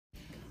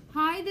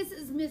Hi, this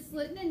is Miss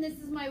Litton, and this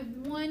is my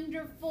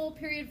wonderful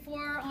Period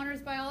 4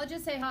 honors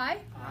biologist. Say hi.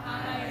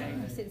 Hi.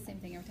 I say the same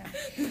thing every time.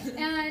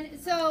 And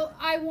so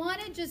I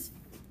want to just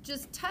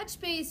touch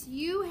base.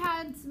 You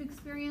had some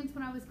experience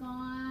when I was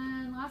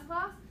gone last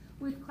class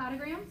with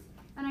cladograms,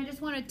 and I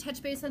just want to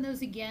touch base on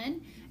those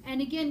again. And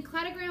again,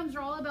 cladograms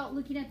are all about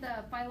looking at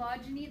the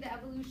phylogeny, the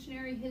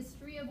evolutionary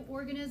history of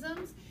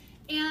organisms.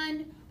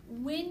 And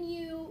when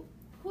you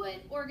put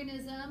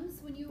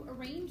organisms, when you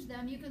arrange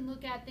them, you can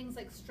look at things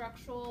like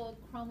structural,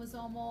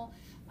 chromosomal,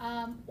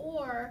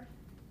 or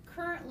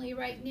currently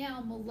right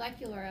now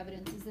molecular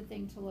evidence is the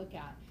thing to look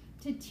at.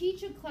 To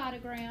teach a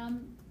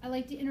cladogram, I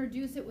like to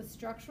introduce it with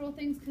structural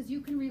things because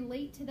you can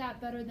relate to that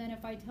better than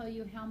if I tell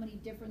you how many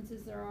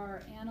differences there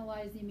are,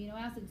 analyze the amino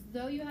acids,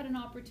 though you had an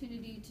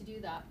opportunity to do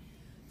that.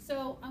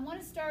 So I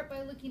want to start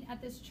by looking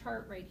at this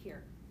chart right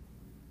here.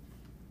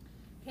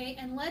 Okay,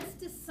 and let's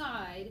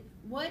decide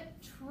what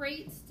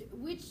traits,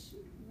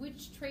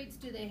 which traits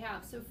do they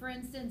have? So for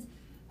instance,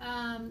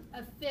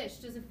 a fish,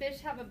 does a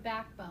fish have a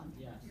backbone?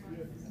 Yes.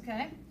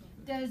 Okay.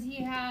 Does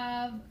he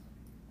have,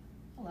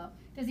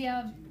 does he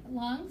have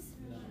lungs?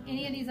 No.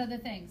 Any of these other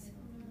things?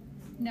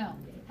 No.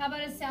 How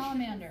about a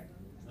salamander?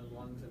 The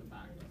lungs and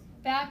backbone.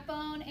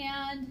 Backbone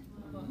and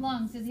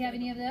lungs. Does he have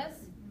any of this?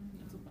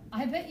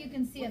 I bet you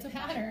can see a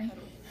pattern.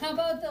 How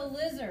about the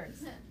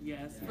lizards?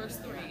 Yes.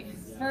 First three.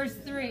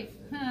 First three.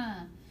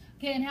 Huh.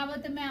 Okay, and how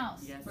about the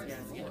mouse? Yes,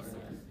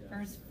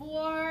 First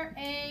four,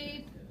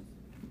 ape,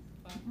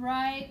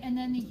 right, and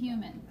then the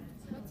human.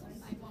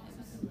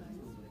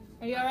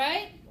 Are you all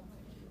right?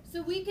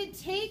 So we could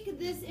take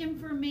this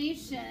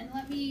information.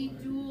 Let me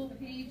dual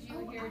page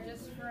you here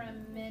just for a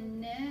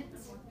minute.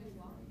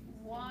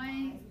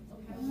 Why?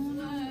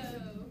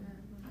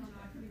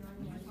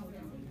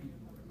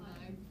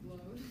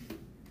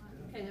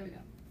 Okay, there we go.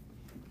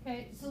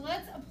 Okay, so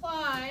let's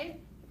apply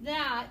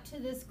that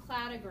to this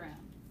cladogram.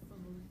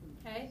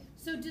 Okay,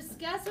 so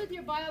discuss with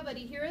your bio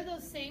buddy. Here are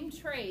those same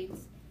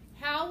traits.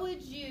 How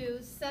would you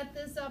set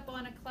this up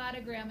on a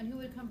cladogram, and who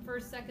would come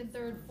first, second,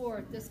 third,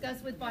 fourth?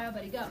 Discuss with bio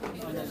buddy. Go.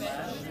 Well,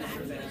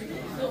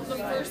 the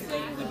first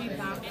thing would be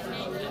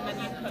backbone, and then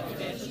you put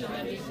fish, and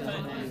then you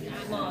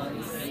put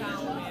lungs,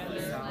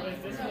 salamander,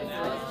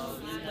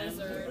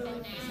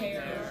 lizard,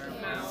 hare,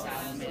 mouse,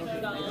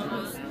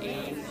 gums,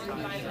 ape,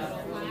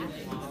 bipedal.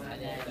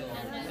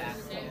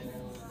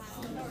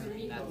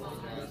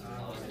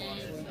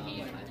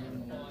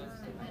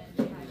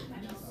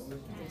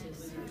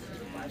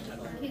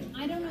 Okay,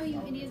 I don't know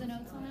you any of the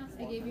notes on that.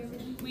 I gave you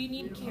everything. We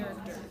need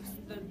characters,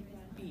 the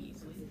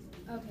B's.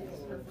 Okay,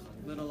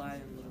 perfect. Little I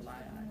and little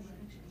I.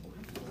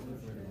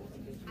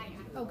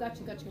 Oh,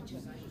 gotcha.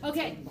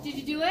 Okay, did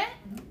you do it?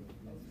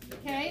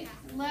 Okay,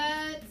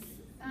 let's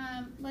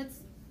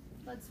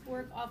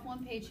work off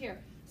one page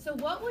here. So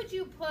what would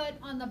you put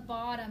on the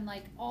bottom,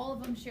 like all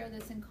of them share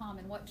this in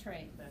common? What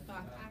trait?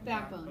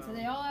 Backbone. So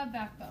they all have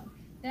backbone.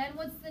 Then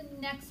what's the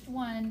next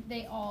one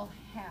they all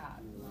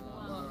have?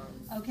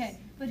 Lungs. Okay,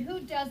 but who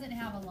doesn't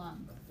have a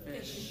lung?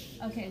 Fish.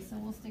 Okay, so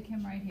we'll stick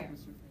him right here.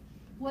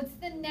 What's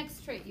the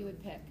next trait you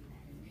would pick?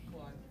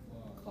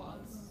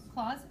 Claws.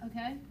 Claws,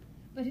 okay.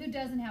 But who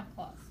doesn't have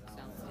claws?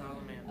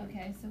 Salamander.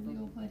 Okay, so we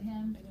will put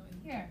him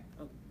here.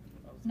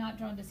 Not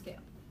drawn to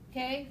scale.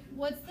 Okay,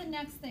 what's the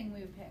next thing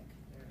we would pick?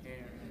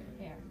 Hare.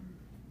 Hair.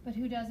 But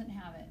who doesn't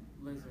have it?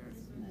 Lizard.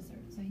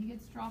 Lizard. So he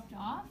gets dropped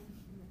off.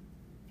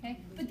 Okay,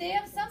 but they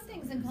have some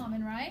things in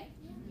common, right?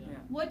 Yeah.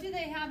 What do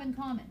they have in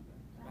common?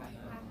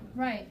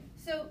 Right.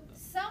 So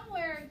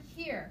somewhere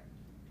here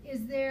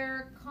is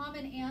their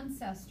common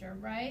ancestor,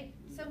 right?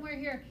 Somewhere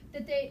here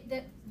that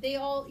they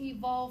all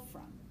evolve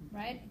from,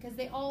 right? Because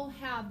they all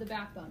have the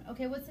backbone.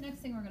 Okay, what's the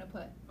next thing we're going to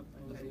put?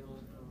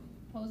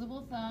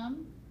 Opposable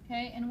thumb.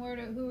 Okay, and who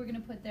we're going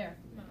to put there?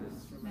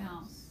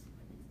 Mouse.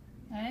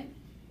 Okay,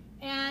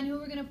 and who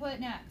we're going to put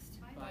next?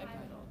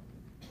 Bipedal.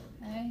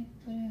 Okay,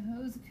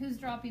 who's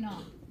dropping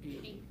off?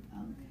 Ape.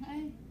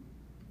 Okay,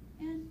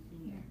 and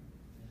here.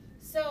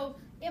 So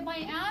if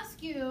I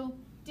ask you,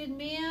 did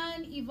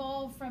man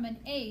evolve from an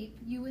ape,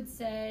 you would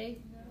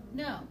say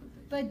no.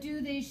 But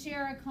do they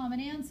share a common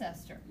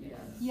ancestor?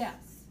 Yes.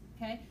 Yes.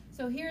 Okay,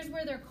 so here's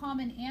where their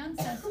common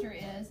ancestor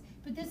is,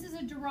 but this is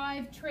a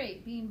derived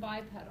trait, being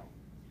bipedal.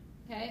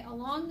 Okay,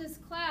 along this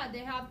clad, they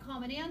have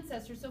common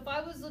ancestors. So if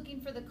I was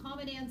looking for the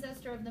common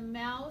ancestor of the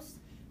mouse,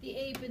 the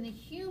ape, and the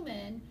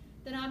human,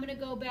 then I'm going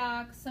to go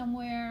back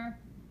somewhere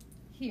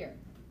here.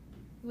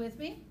 You with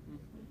me?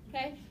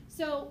 Okay,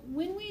 so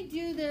when we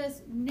do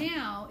this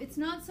now, it's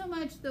not so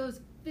much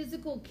those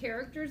physical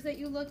characters that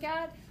you look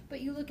at,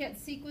 but you look at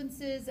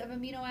sequences of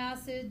amino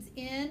acids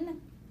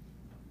in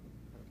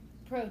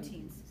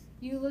proteins.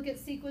 You look at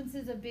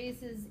sequences of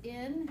bases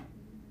in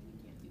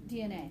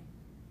DNA.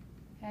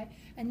 Okay,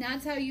 and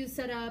that's how you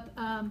set up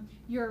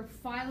your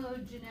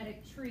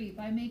phylogenetic tree,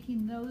 by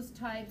making those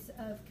types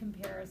of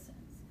comparisons.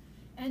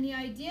 And the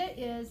idea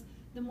is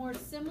the more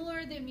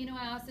similar the amino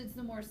acids,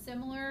 the more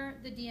similar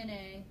the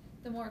DNA,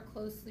 the more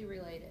closely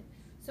related.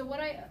 So what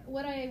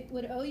I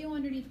would owe you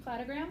underneath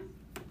cladogram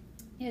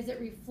is it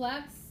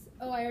reflects,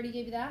 oh, I already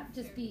gave you that,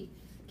 just B.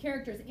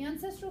 Characters.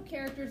 Ancestral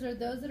characters are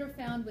those that are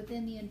found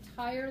within the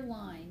entire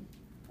line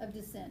of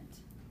descent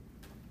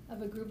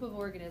of a group of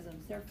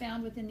organisms. They're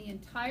found within the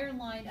entire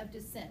line of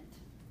descent.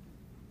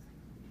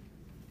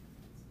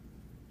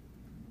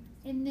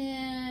 And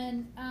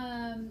then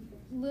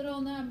little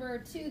number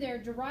 2 there,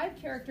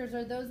 derived characters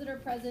are those that are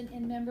present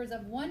in members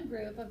of one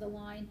group of the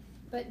line,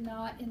 but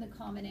not in the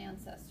common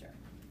ancestor.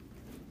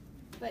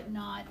 But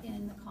not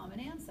in the common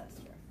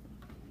ancestor.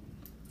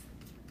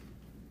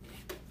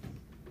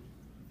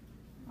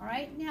 All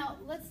right, now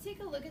let's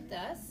take a look at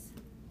this.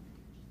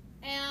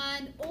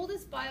 And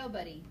oldest bio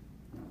buddy,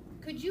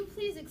 could you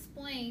please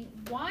explain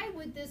why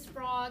would this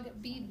frog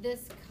be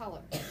this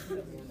color?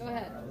 Go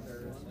ahead.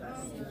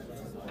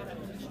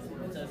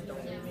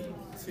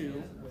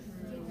 Two.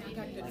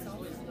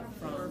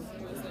 From.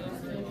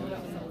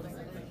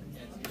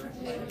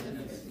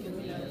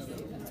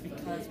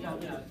 Because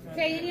probably.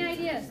 Okay, any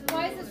ideas?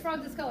 Why is this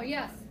frog this color?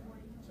 Yes?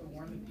 To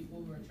warn the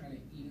people who are trying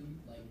to eat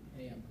him, like,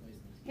 hey, I'm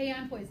poisonous. Hey,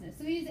 I'm poisonous.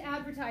 So he's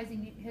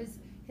advertising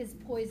his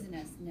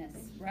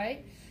poisonousness,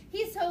 right?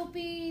 He's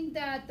hoping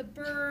that the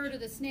bird or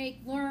the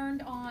snake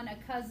learned on a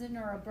cousin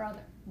or a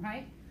brother,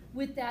 right?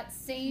 With that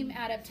same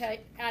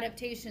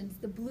adaptations,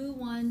 the blue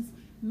ones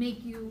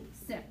make you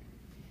sick.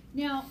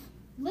 Now,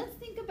 let's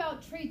think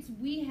about traits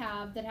we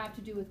have that have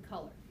to do with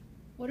color.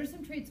 What are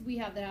some traits we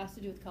have that has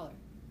to do with color?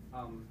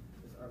 I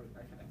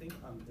think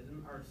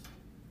isn't our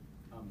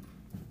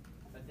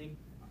I think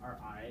our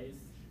eyes.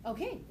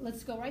 Okay,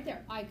 let's go right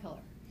there. Eye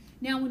color.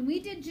 Now, when we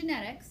did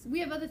genetics, we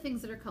have other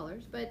things that are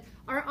colors, but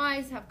our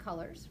eyes have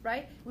colors,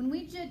 right? When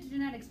we did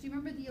genetics, do you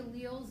remember the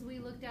alleles we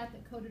looked at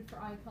that coded for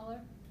eye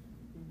color?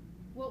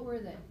 What were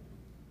they?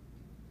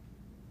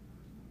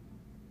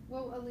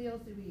 What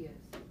alleles did we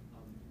use?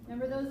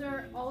 Remember, those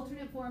are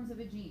alternate forms of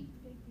a gene.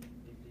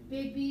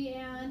 Big B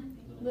and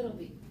little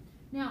b.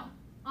 Now,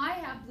 I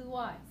have blue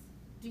eyes.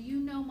 Do you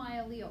know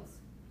my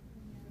alleles?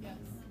 Yes.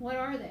 What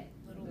are they?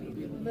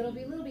 Little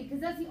b, little b, because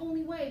that's the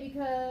only way,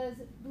 because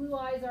blue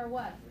eyes are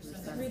what?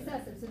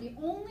 Recessive. So the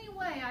only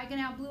way I can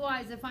have blue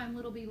eyes if I'm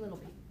little b,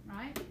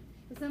 right?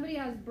 If somebody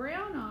has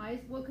brown eyes,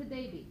 what could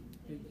they be?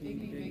 Big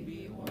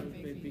B or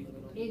big B.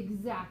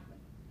 Exactly.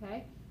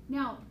 Okay.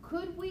 Now,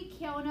 could we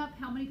count up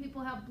how many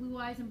people have blue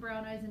eyes and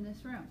brown eyes in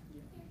this room?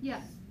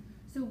 Yes.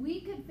 So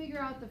we could figure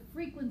out the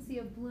frequency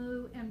of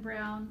blue and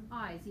brown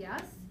eyes,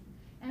 yes?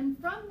 And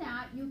from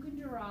that, you can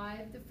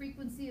derive the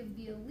frequency of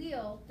the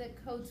allele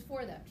that codes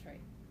for that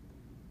trait.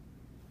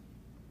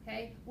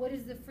 Okay, what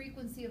is the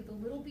frequency of the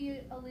little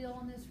b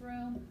allele in this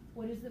room?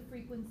 What is the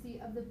frequency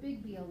of the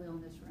big B allele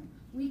in this room?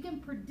 We can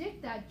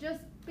predict that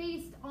just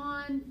based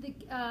on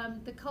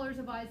the colors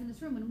of eyes in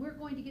this room, and we're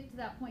going to get to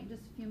that point in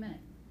just a few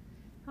minutes.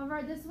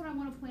 However, this is what I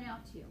want to point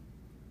out to you.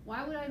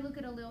 Why would I look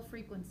at allele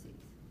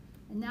frequencies?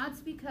 And that's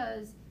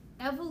because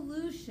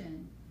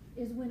evolution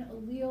is when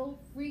allele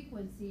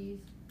frequencies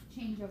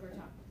change over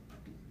time.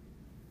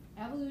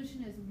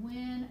 Evolution is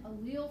when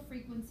allele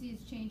frequencies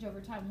change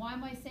over time. Why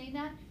am I saying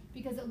that?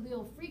 Because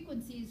allele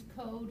frequencies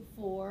code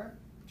for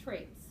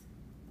traits.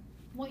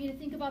 I want you to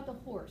think about the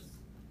horse.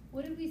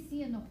 What did we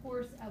see in the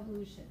horse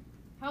evolution?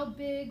 How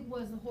big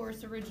was the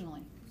horse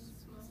originally?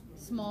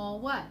 Small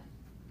what?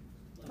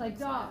 Like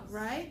dog,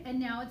 right? And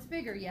now it's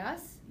bigger,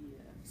 yes?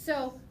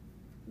 So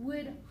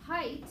would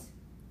height,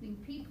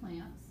 think pea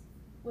plants,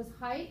 was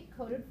height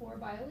coded for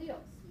by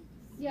alleles?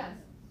 Yes.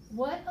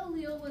 What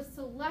allele was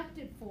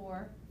selected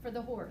for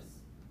the horse?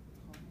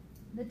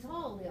 The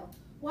tall allele.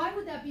 Why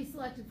would that be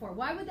selected for?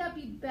 Why would that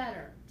be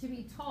better to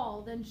be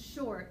tall than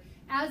short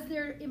as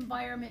their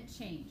environment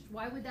changed?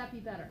 Why would that be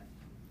better?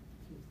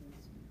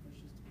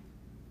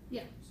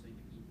 Yeah. So you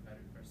can eat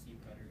predators or see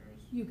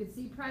predators. You could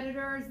see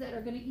predators that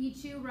are going to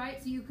eat you,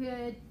 right? So you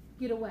could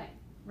get away,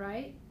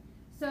 right?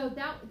 So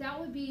that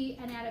would be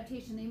an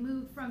adaptation. They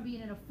moved from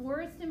being in a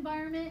forest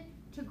environment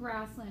to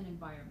grassland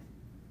environment.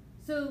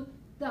 So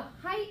the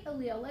height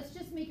allele, let's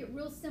just make it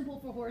real simple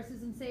for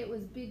horses and say it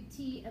was big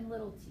T and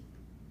little t.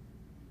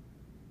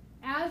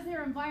 As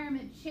their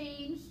environment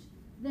changed,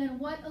 then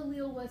what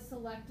allele was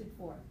selected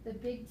for? The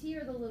big T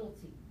or the little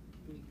t?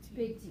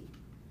 Big T.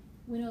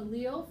 When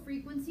allele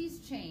frequencies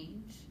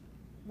change,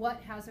 what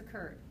has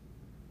occurred?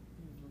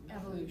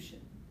 Evolution.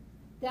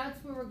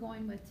 That's where we're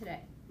going with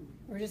today.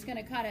 We're just going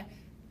to kind of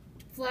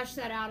flesh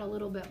that out a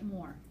little bit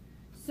more.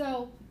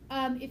 So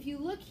if you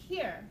look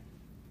here,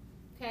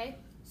 okay,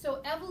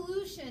 so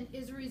evolution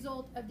is a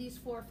result of these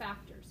 4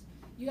 factors.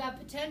 You have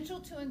potential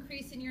to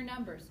increase in your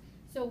numbers.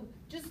 So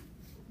just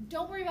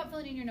don't worry about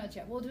filling in your notes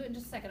yet. We'll do it in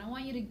just a second. I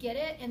want you to get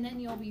it, and then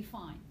you'll be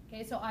fine.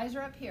 Okay, so eyes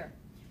are up here.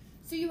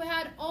 So you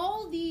had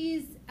all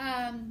these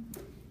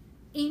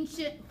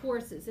ancient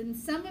horses, and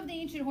some of the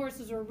ancient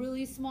horses were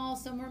really small,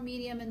 some were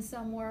medium, and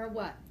some were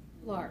what?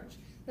 Large.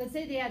 Let's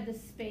say they had the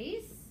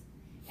space,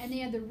 and they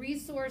had the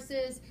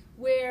resources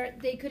where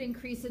they could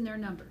increase in their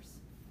numbers.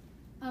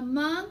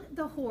 Among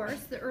the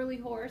horse, the early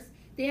horse,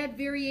 they had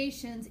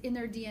variations in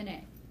their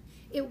DNA.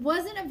 It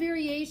wasn't a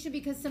variation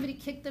because somebody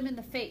kicked them in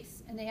the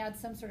face and they had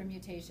some sort of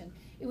mutation.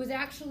 It was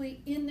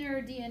actually in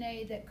their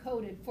DNA that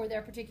coded for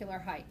their particular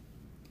height.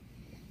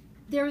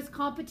 There was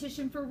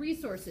competition for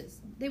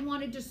resources. They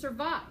wanted to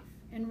survive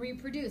and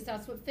reproduce.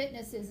 That's what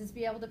fitness is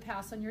be able to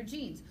pass on your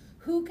genes.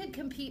 Who could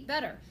compete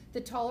better?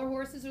 The taller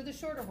horses or the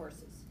shorter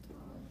horses?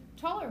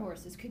 Taller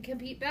horses could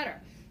compete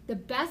better. The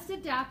best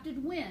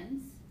adapted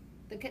wins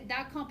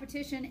that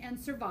competition and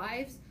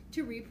survives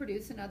to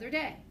reproduce another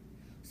day.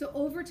 So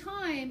over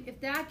time,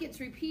 if that gets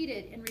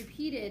repeated and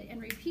repeated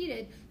and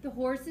repeated, the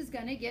horse is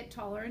going to get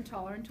taller and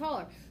taller and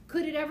taller.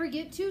 Could it ever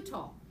get too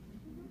tall?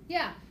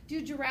 Yeah.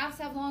 Do giraffes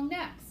have long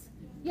necks?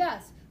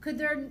 Yes. Could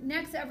their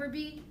necks ever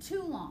be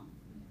too long?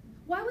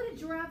 Why would a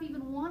giraffe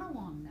even want a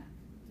long neck?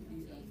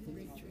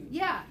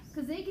 Yeah,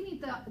 because they can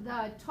eat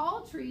the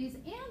tall trees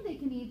and they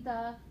can eat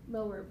the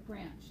lower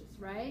branches,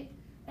 right?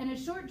 And a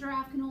short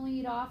giraffe can only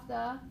eat off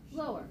the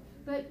lower.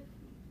 But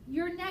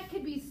your neck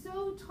could be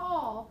so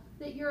tall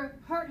that your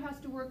heart has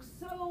to work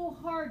so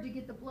hard to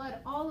get the blood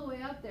all the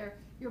way up there.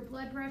 Your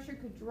blood pressure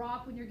could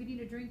drop when you're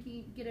get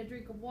a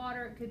drink of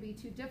water. It could be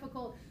too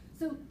difficult.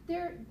 So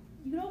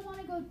you don't want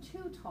to go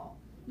too tall.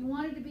 You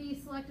want it to be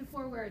selected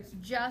for where it's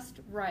just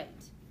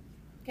right.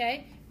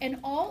 Okay? And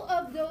all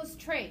of those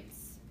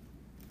traits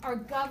are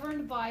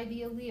governed by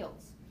the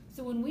alleles.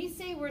 So when we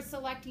say we're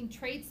selecting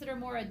traits that are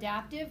more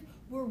adaptive,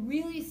 we're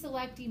really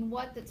selecting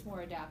what that's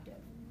more adaptive?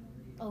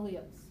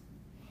 Alleles.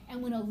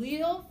 And when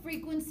allele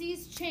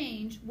frequencies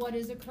change, what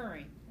is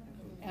occurring?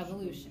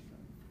 Evolution.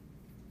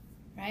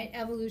 Right?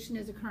 Evolution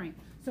is occurring.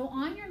 So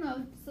on your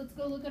notes, let's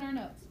go look at our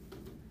notes.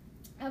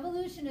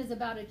 Evolution is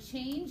about a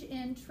change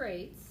in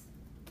traits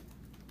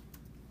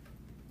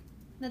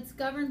that's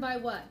governed by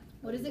what?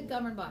 What is it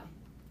governed by?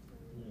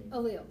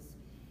 Alleles.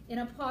 In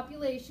a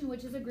population,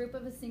 which is a group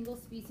of a single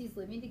species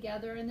living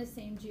together in the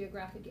same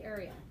geographic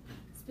area.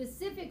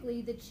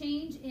 Specifically, the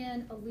change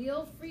in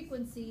allele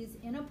frequencies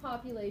in a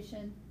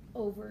population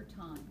over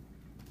time.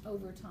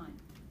 Over time.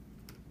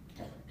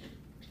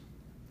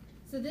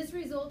 So this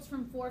results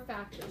from 4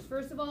 factors.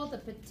 First of all, the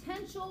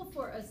potential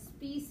for a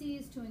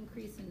species to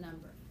increase in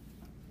number.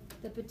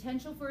 The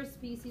potential for a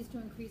species to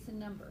increase in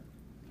number.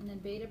 And then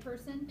beta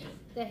person,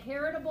 the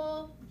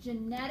heritable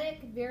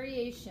genetic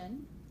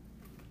variation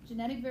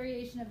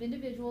of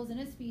individuals in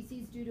a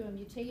species due to a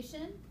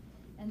mutation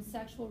and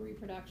sexual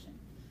reproduction.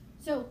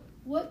 So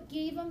what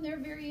gave them their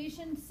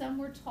variation? Some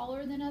were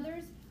taller than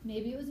others.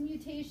 Maybe it was a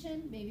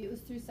mutation. Maybe it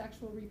was through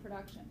sexual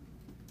reproduction.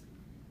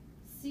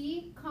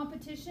 C,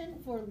 competition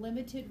for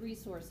limited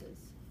resources.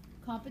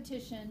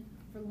 Competition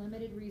for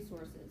limited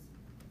resources.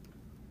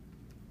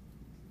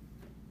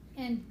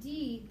 And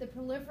D, the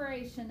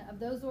proliferation of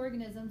those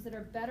organisms that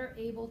are better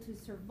able to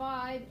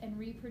survive and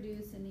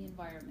reproduce in the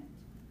environment.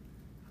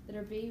 That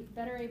are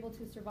better able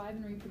to survive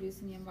and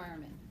reproduce in the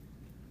environment.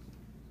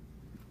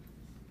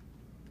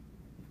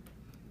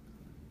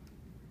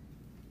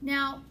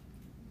 Now,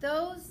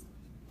 those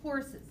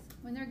horses,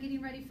 when they're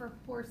getting ready for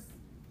horse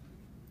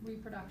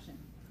reproduction,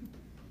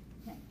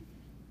 okay,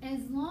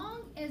 as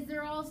long as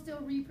they're all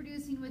still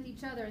reproducing with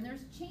each other, and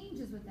there's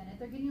changes within it,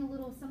 they're getting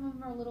some of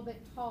them are a little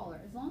bit taller.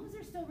 As long as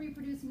they're still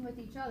reproducing with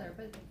each other,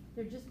 but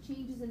they're just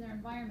changes in their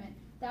environment,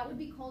 that would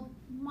be called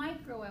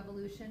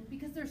microevolution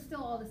because they're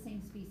still all the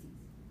same species.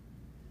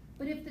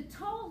 But if the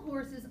tall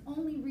horses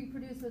only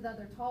reproduce with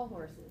other tall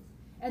horses,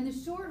 and the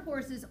short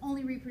horses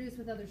only reproduce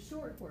with other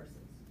short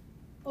horses,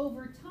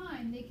 over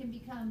time they can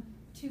become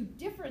 2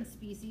 different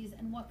species,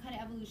 and what kind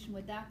of evolution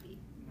would that be?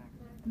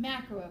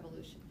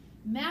 Macroevolution.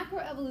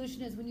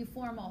 Macroevolution is when you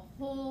form a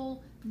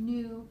whole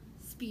new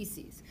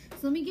species.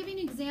 So let me give you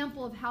an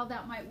example of how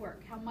that might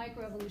work, how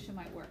microevolution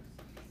might work.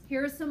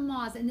 Here are some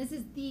moths, and this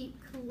is the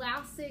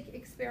classic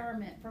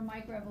experiment for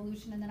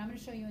microevolution, and then I'm going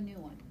to show you a new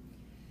one.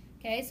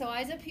 Okay, so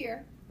eyes up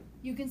here.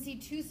 You can see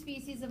 2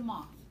 species of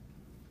moth.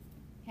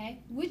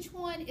 Okay, which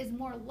one is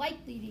more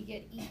likely to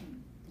get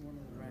eaten? The one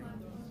on the right.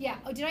 Yeah.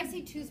 Oh, did I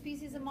say 2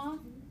 species of moth?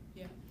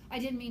 Yeah. I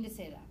didn't mean to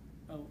say that.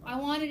 Oh. I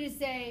wanted to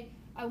say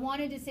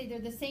they're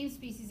the same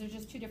species, they're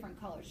just 2 different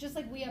colors. Just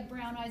like we have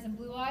brown eyes and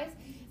blue eyes,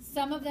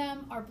 some of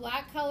them are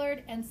black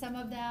colored and some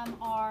of them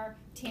are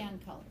tan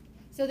colored.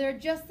 So they're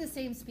just the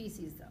same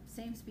species though,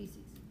 same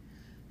species.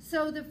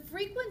 So the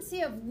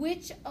frequency of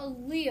which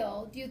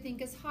allele do you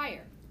think is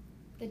higher?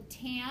 The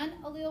tan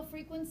allele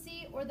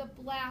frequency or the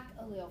black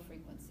allele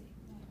frequency?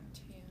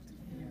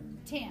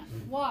 Tan.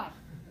 Why?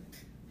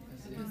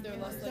 Because they're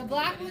less The likely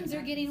black to ones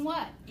are getting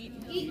what?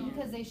 Eaten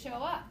because they show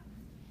up.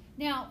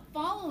 Now,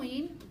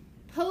 following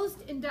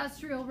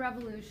post-industrial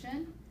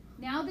revolution,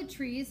 now the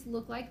trees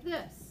look like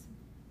this.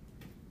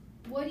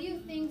 What do you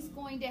think is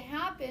going to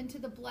happen to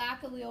the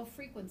black allele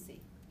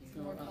frequency?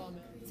 more common.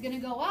 It's going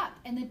to go up,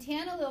 and the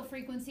tan allele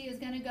frequency is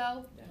going to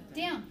go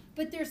down.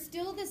 But they're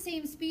still the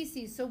same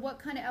species, so what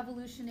kind of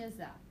evolution is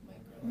that?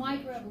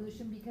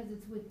 Microevolution, because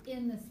it's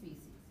within the species.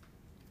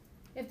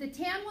 If the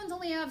tan ones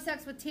only have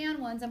sex with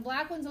tan ones and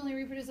black ones only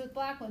reproduce with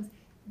black ones,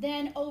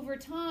 then over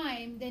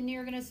time, then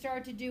you're going to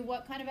start to do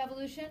what kind of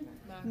evolution?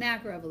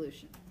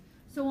 Macroevolution.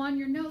 So on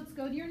your notes,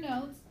 go to your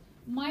notes.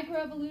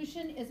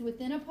 Microevolution is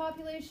within a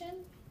population.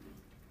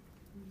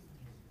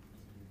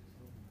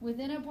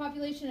 within a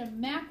population of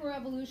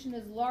macroevolution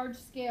is large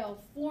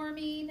scale,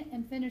 forming,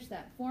 and finish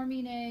that,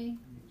 forming a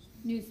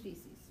new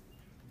species.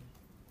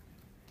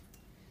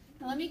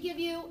 Now let me give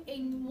you a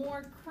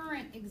more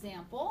current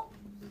example.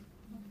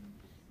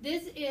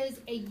 This is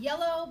a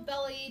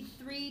yellow-bellied,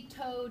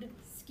 three-toed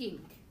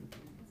skink.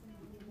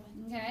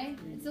 Okay,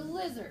 it's a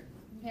lizard.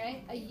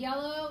 Okay,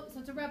 so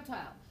it's a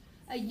reptile.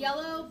 A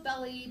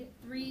yellow-bellied,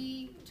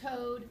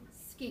 three-toed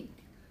skink.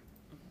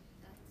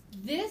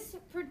 This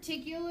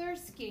particular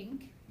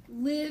skink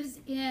lives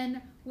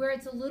in where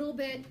it's a little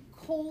bit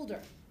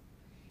colder.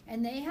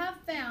 And they have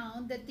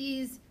found that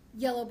these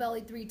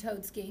yellow-bellied,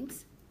 three-toed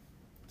skinks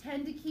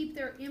tend to keep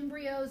their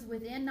embryos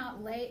within,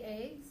 not lay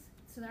eggs.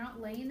 So they're not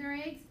laying their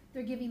eggs,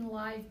 they're giving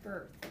live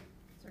birth.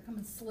 So they're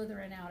coming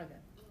slithering out of it.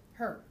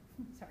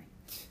 Sorry.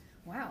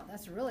 Wow,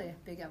 that's really a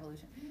big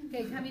evolution.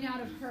 Okay, coming out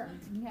of her,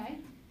 okay?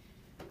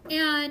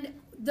 And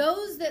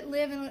those that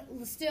live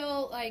in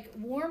still like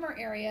warmer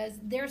areas,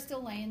 they're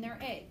still laying their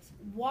eggs.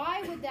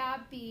 Why would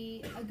that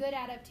be a good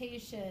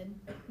adaptation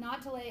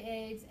not to lay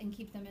eggs and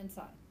keep them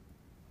inside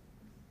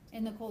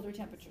in the colder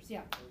temperatures?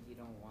 Yeah. You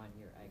don't want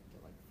your egg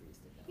to like freeze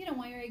to death. You don't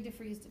want your egg to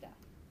freeze to death,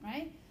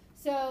 right?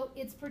 So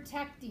it's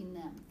protecting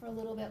them for a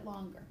little bit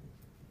longer.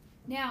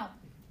 Now,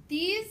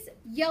 these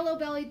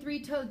yellow-bellied,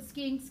 three-toed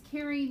skinks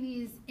carrying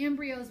these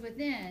embryos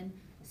within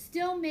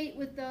still mate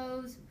with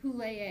those who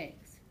lay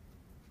eggs.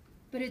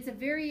 But it's a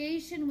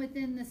variation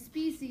within the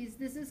species.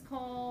 This is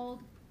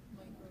called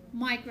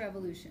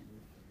microevolution.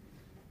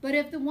 But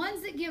if the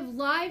ones that give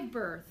live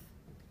birth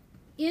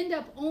end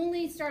up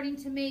only starting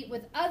to mate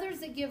with others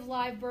that give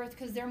live birth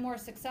because they're more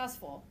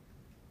successful,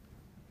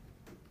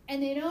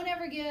 and they don't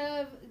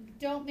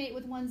mate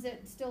with ones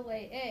that still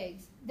lay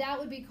eggs, that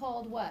would be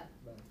called what?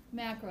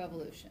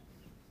 Macroevolution.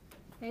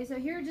 Okay, so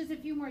here are just a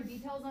few more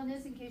details on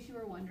this in case you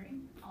were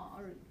wondering.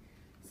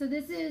 So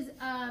this is,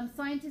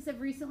 scientists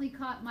have recently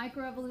caught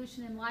microevolution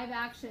in live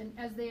action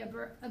as they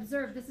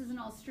observed. This is an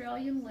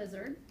Australian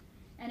lizard,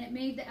 and it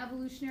made the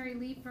evolutionary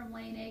leap from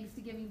laying eggs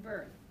to giving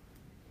birth.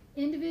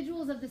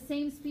 Individuals of the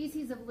same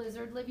species of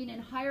lizard living in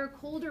higher,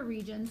 colder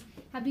regions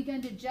have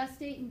begun to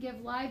gestate and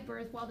give live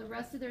birth while the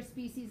rest of their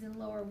species in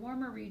lower,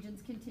 warmer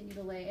regions continue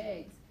to lay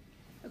eggs.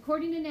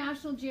 According to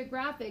National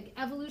Geographic,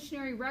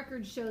 evolutionary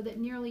records show that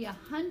nearly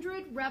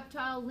 100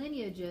 reptile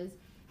lineages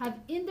have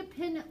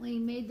independently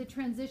made the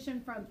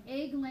transition from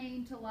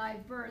egg-laying to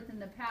live birth in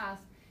the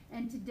past,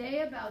 and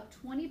today about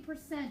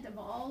 20% of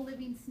all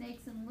living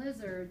snakes and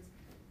lizards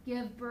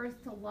give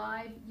birth to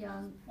live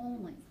young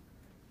only.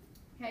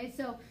 Okay,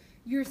 so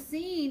you're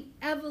seeing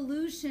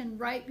evolution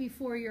right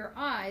before your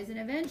eyes, and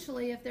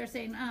eventually if they're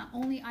saying, I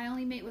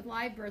only mate with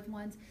live birth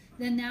ones,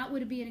 then that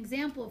would be an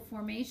example of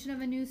formation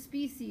of a new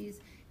species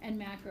and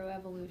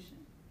macroevolution.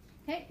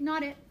 Okay,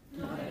 not it.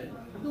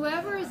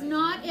 Whoever is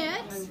not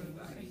it,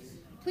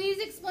 please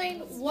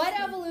explain what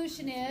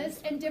evolution is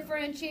and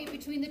differentiate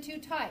between the two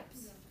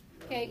types.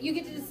 Okay, you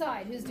get to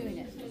decide who's doing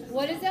it.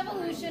 What is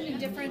evolution and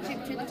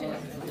differentiate between the two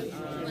types?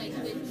 Like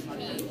with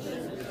me,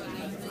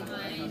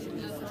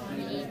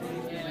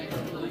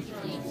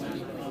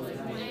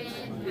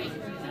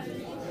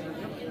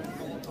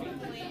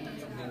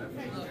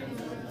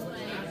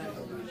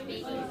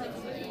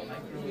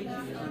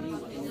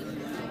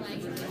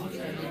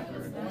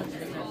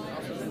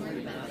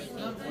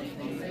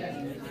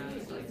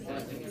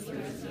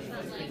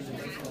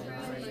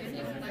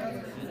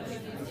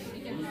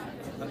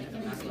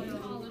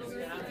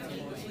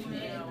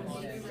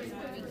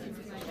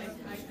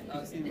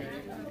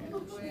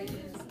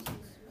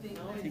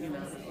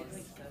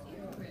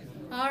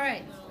 All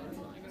right.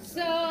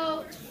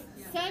 So,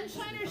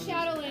 sunshine or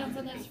shadowlands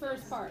on this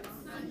first part?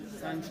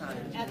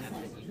 Sunshine.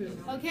 Excellent.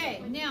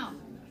 Okay, now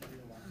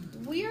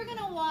we are going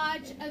to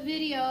watch a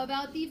video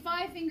about the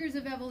 5 fingers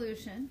of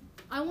evolution.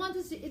 I want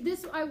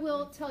this I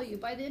will tell you,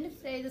 by the end of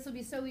today, this will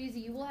be so easy.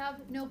 You will have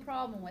no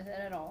problem with it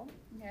at all,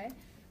 okay?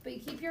 But you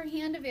keep your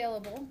hand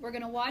available. We're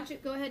going to watch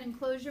it. Go ahead and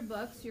close your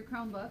books, your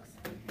Chromebooks.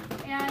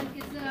 And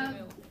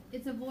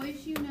it's a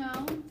voice you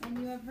know and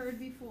you have heard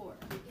before.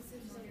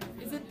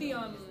 Is it the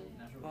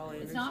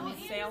It's not me.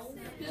 sales?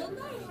 Bill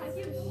Nye has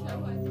your show. I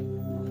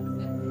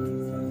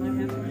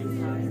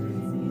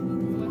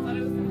thought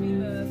it was gonna be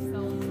the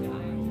sales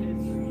guy.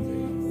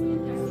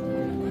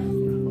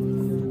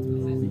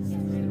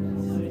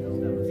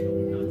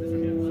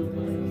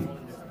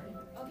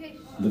 Okay.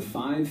 The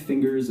 5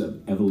 fingers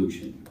of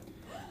evolution.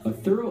 A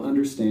thorough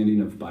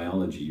understanding of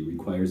biology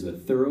requires a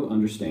thorough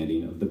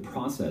understanding of the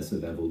process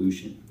of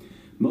evolution.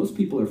 Most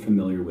people are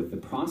familiar with the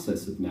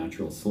process of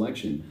natural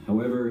selection.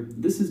 However,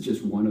 this is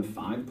just one of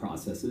 5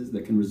 processes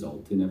that can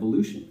result in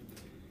evolution.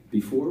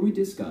 Before we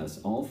discuss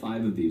all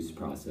 5 of these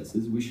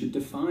processes, we should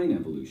define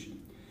evolution.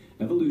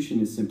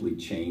 Evolution is simply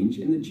change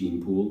in the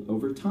gene pool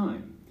over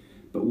time.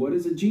 But what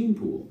is a gene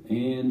pool?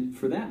 And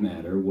for that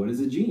matter, what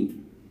is a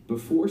gene?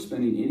 Before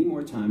spending any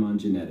more time on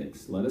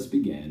genetics, let us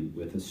begin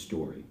with a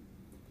story.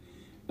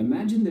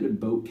 Imagine that a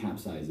boat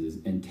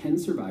capsizes and 10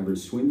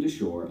 survivors swim to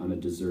shore on a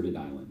deserted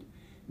island.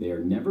 They are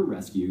never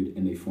rescued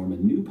and they form a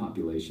new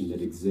population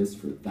that exists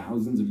for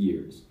thousands of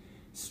years.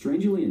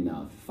 Strangely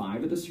enough,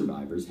 5 of the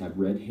survivors have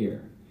red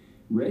hair.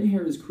 Red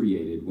hair is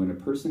created when a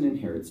person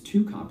inherits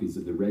 2 copies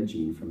of the red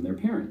gene from their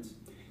parents.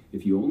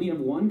 If you only have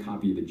 1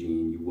 copy of the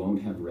gene, you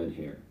won't have red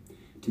hair.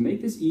 To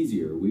make this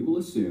easier, we will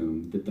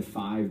assume that the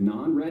 5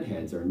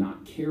 non-redheads are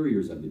not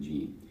carriers of the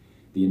gene.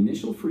 The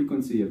initial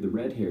frequency of the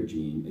red hair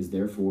gene is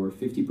therefore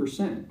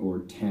 50%, or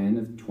 10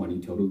 of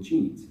 20 total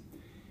genes.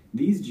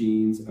 These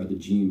genes are the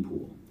gene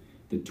pool.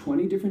 The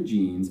 20 different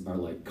genes are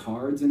like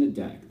cards in a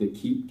deck that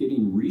keep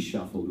getting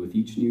reshuffled with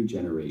each new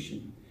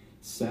generation.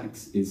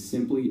 Sex is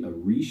simply a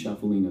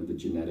reshuffling of the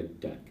genetic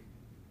deck.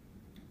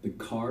 The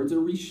cards are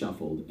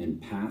reshuffled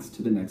and passed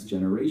to the next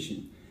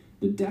generation.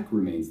 The deck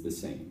remains the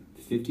same,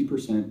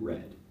 50%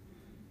 red.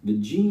 The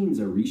genes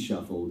are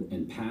reshuffled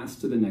and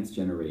passed to the next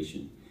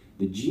generation.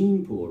 The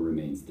gene pool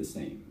remains the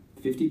same,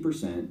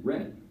 50%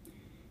 red.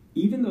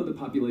 Even though the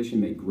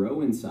population may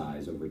grow in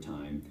size over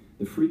time,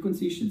 the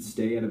frequency should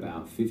stay at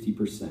about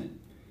 50%.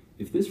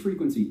 If this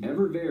frequency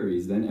ever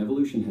varies, then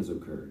evolution has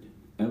occurred.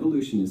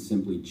 Evolution is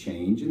simply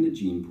change in the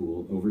gene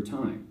pool over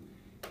time.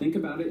 Think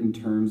about it in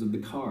terms of the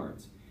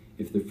cards.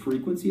 If the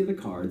frequency of the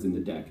cards in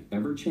the deck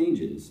ever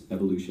changes,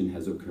 evolution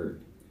has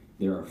occurred.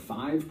 There are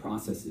 5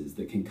 processes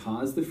that can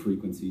cause the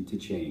frequency to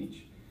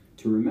change.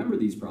 To remember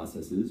these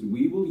processes,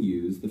 we will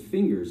use the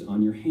fingers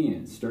on your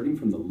hand, starting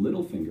from the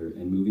little finger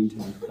and moving to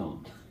the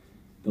thumb.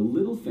 The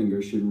little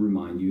finger should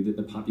remind you that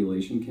the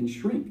population can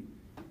shrink.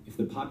 If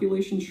the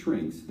population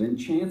shrinks, then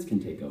chance can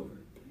take over.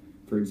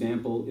 For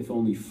example, if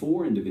only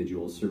 4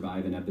 individuals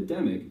survive an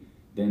epidemic,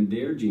 then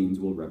their genes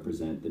will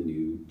represent the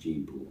new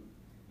gene pool.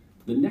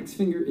 The next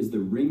finger is the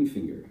ring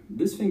finger.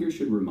 This finger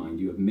should remind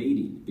you of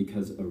mating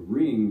because a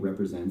ring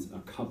represents a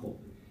couple.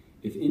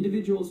 If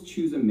individuals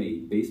choose a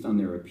mate based on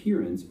their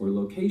appearance or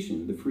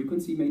location, the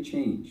frequency may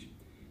change.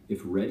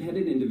 If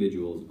redheaded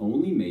individuals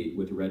only mate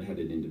with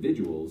redheaded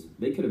individuals,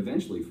 they could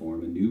eventually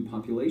form a new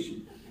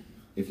population.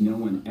 If no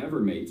one ever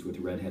mates with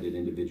redheaded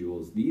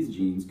individuals, these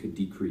genes could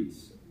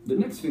decrease. The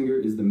next finger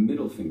is the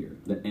middle finger.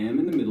 The M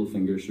in the middle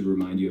finger should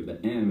remind you of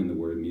the M in the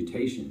word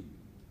mutation.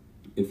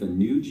 If a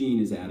new gene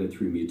is added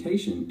through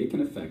mutation, it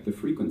can affect the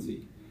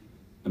frequency.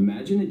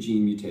 Imagine a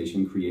gene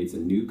mutation creates a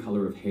new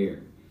color of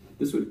hair.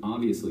 This would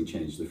obviously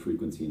change the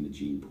frequency in the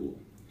gene pool.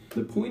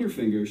 The pointer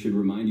finger should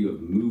remind you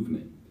of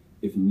movement.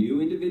 If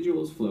new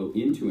individuals flow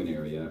into an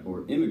area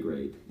or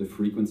immigrate, the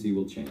frequency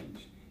will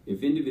change.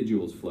 If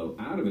individuals flow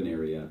out of an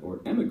area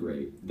or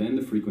emigrate, then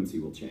the frequency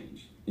will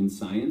change. In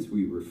science,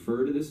 we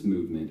refer to this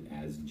movement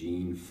as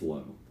gene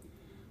flow.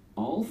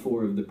 All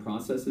 4 of the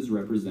processes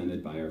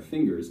represented by our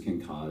fingers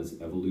can cause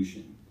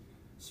evolution.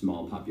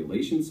 Small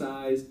population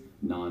size,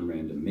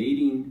 non-random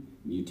mating,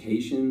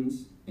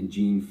 mutations, and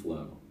gene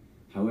flow.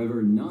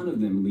 However, none of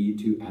them lead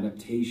to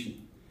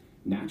adaptation.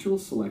 Natural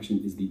selection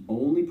is the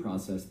only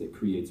process that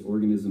creates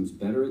organisms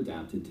better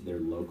adapted to their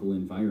local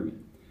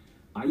environment.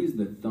 I use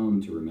the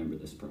thumb to remember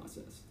this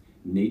process.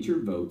 Nature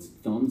votes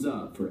thumbs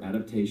up for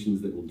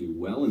adaptations that will do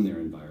well in their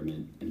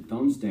environment and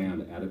thumbs down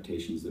to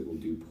adaptations that will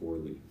do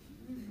poorly.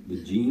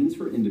 The genes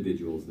for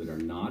individuals that are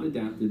not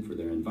adapted for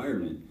their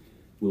environment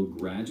will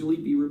gradually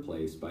be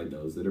replaced by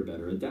those that are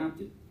better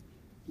adapted.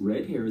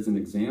 Red hair is an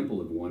example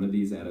of one of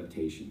these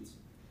adaptations.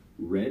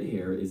 Red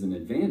hair is an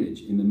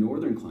advantage in the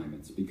northern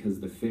climates because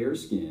the fair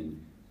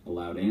skin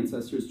allowed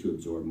ancestors to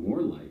absorb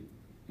more light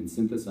and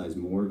synthesize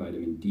more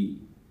vitamin D.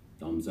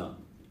 Thumbs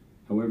up.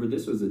 However,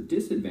 this was a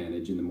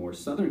disadvantage in the more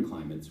southern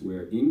climates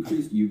where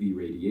increased UV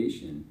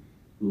radiation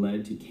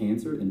led to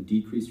cancer and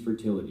decreased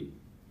fertility.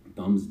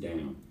 Thumbs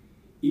down.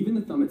 Even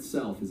the thumb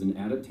itself is an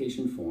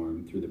adaptation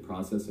formed through the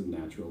process of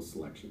natural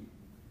selection.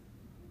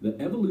 The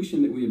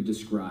evolution that we have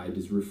described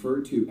is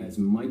referred to as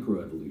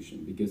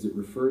microevolution because it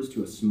refers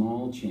to a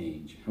small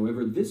change.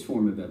 However, this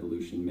form of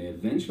evolution may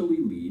eventually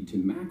lead to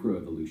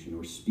macroevolution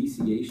or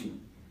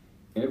speciation.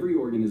 Every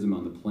organism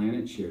on the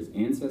planet shares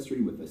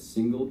ancestry with a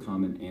single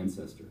common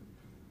ancestor.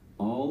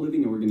 All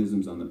living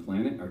organisms on the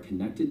planet are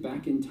connected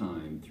back in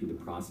time through the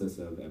process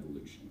of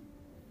evolution.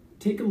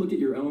 Take a look at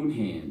your own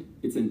hand.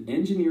 It's an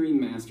engineering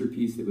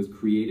masterpiece that was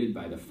created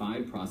by the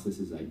 5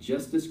 processes I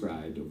just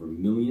described over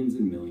millions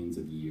and millions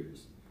of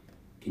years.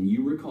 Can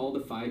you recall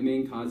the 5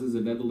 main causes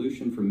of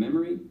evolution from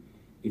memory?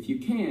 If you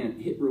can't,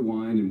 hit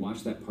rewind and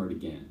watch that part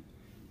again.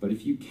 But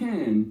if you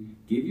can,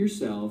 give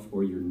yourself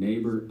or your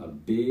neighbor a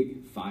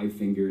big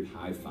 5-fingered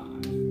high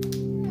five.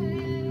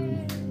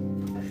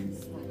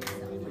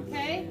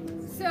 Okay,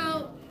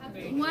 so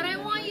what I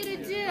want you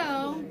to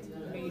do,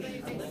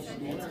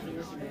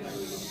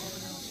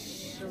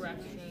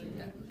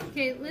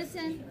 okay,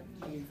 listen.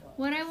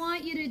 What I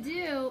want you to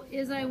do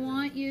is I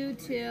want you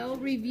to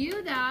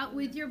review that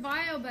with your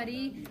bio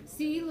buddy.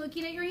 See,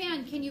 looking at your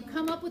hand, can you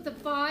come up with the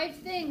 5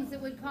 things that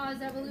would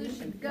cause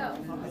evolution? Go.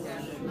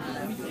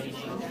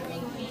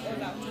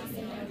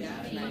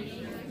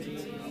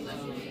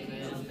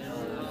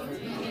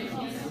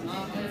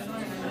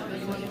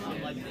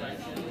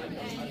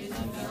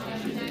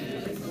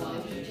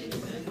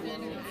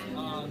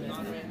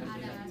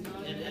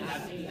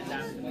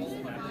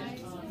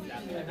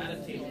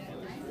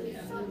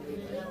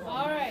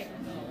 All right.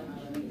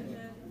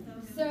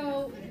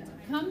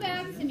 come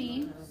back to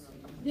me.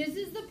 This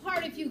is the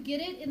part, if you get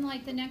it in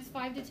like the next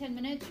 5 to 10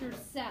 minutes, you're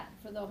set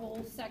for the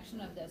whole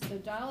section of this. So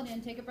dial it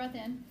in, take a breath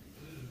in,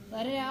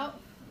 let it out.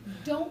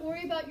 Don't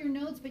worry about your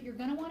notes, but you're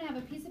going to want to have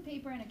a piece of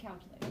paper and a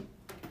calculator.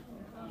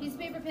 Piece of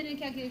paper, pen, and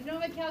a calculator. If you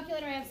don't have a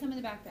calculator, I have some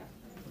in the backpack.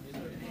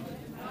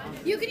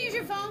 You can use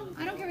your phone.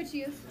 I don't care what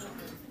you use.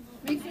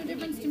 Makes no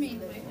difference to me.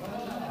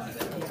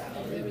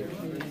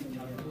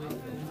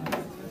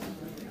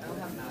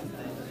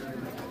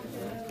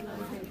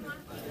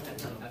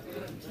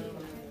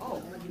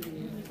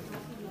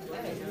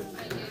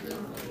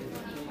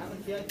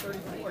 CI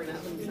 34, now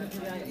it's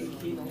CI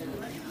 18 only.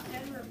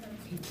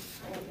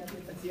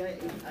 CI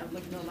 8, I'm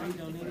looking at mine,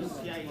 don't need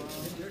CI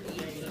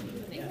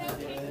 8.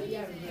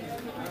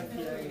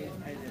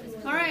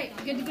 All right,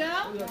 good to go?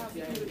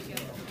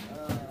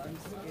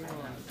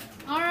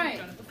 All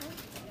right.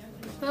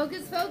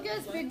 Focus,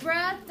 focus, big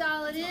breath,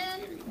 dial it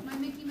in. My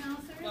Mickey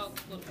Mousers. Well,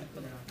 look.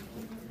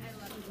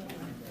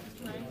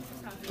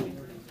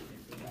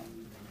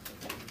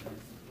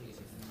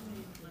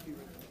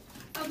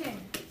 Okay,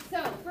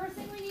 so first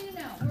thing we need to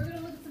know, we're going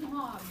to look at some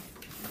hogs,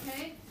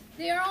 okay?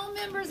 They are all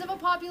members of a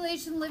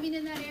population living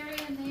in that area,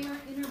 and they are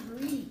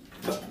interbreeding,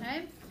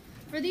 okay?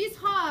 For these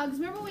hogs,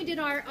 remember when we did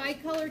our eye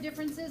color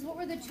differences? What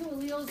were the two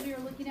alleles we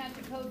were looking at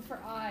to code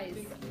for eyes?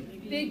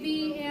 Big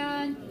B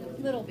and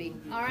little b,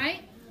 all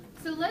right?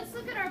 So let's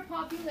look at our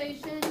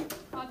population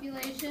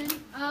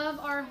of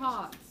our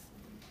hogs.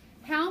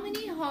 How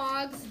many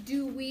hogs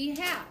do we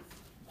have?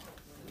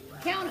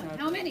 Count them,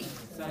 how many?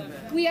 7.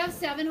 We have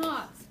 7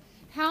 hogs.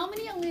 How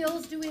many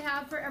alleles do we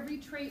have for every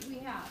trait we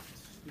have?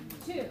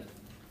 2.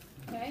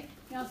 Okay,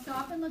 now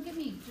stop and look at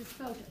me, just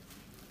focus.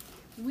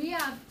 We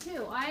have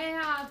 2. I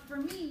have, for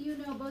me, you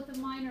know both of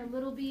mine are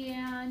little b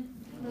and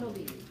little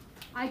b.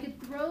 I could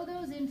throw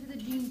those into the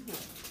gene pool.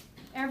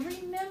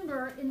 Every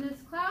member in this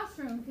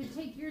classroom could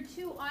take your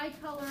 2 eye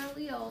color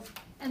alleles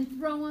and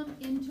throw them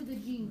into the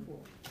gene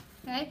pool.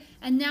 Okay,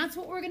 and that's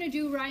what we're going to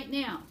do right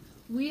now.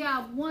 We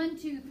have 1,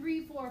 2,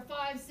 3, 4,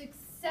 5, 6,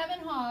 7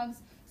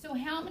 hogs. So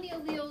how many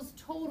alleles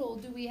total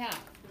do we have?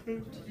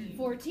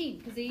 14,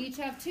 because they each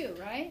have 2,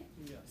 right?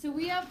 Yeah. So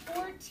we have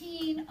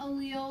 14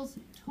 alleles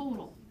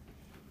total.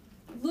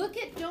 Look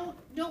at,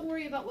 don't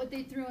worry about what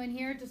they threw in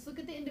here. Just look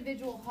at the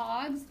individual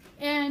hogs.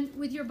 And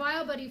with your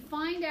bio buddy,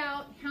 find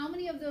out how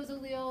many of those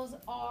alleles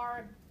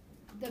are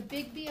the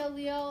big B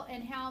allele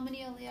and how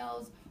many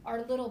alleles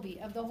are little b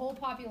of the whole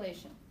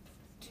population.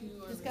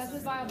 Discuss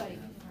with bio buddy.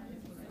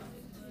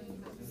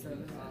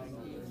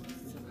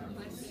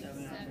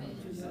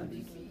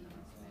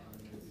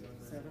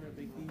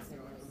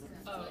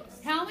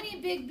 How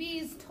many big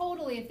B's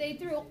totally? If they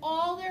threw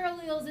all their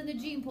alleles in the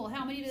gene pool,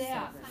 how many do they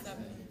have?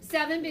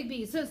 7 big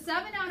B's. So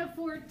 7 out of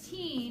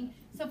 14.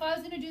 So if I was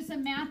going to do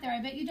some math there,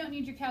 I bet you don't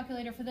need your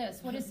calculator for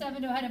this. What is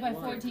 7 divided by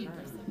 14?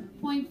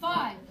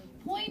 0.5.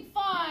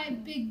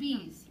 0.5 big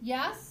B's.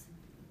 Yes?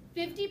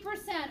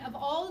 50% of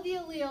all of the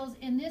alleles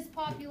in this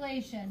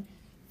population,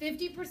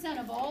 50%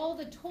 of all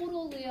the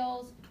total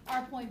alleles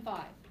are 0.5.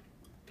 Are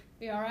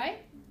you all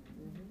right?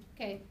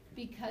 Okay.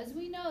 Because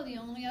we know the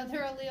only other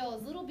allele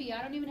is little b,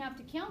 I don't even have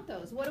to count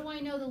those. What do I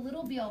know the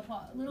little b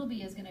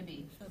is going to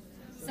be?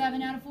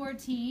 7 out of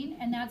 14,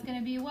 and that's going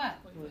to be what?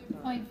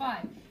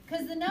 0.5.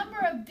 Because the number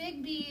of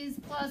big B's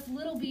plus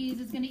little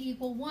b's is going to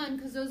equal 1,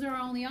 because those are our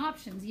only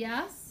options,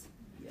 yes?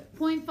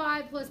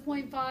 0.5 plus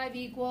 0.5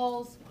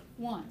 equals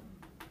 1.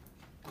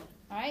 All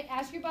right,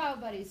 ask your bio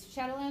buddies,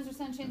 Shadowlands or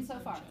Sunshine so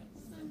far?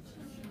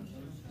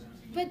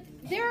 But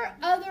there are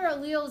other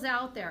alleles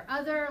out there,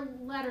 other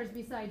letters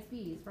besides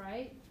B's,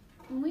 right?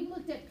 When we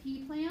looked at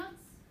pea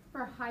plants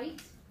for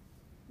height,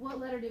 what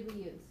letter did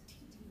we use?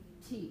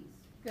 T's.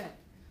 Good.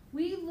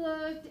 We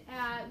looked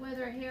at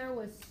whether hair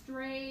was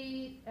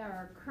straight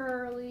or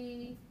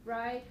curly,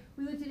 right?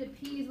 We looked at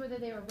peas, whether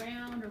they were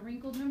round or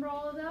wrinkled. Remember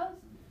all of those?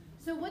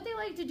 So what they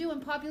like to do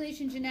in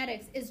population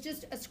genetics is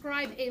just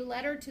ascribe a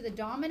letter to the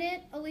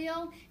dominant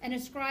allele and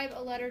ascribe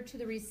a letter to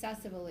the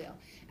recessive allele.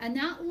 And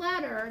that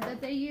letter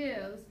that they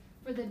use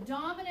for the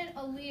dominant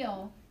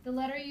allele, the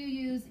letter you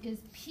use is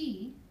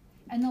P,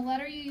 and the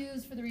letter you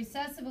use for the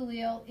recessive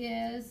allele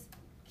is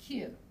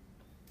Q.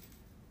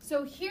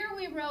 So here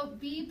we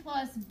wrote B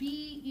plus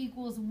B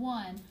equals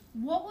 1.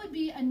 What would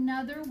be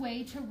another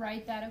way to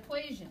write that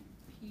equation?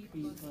 P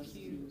plus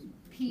Q.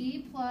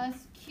 P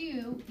plus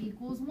Q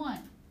equals 1.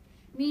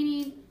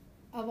 Meaning,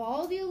 of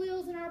all the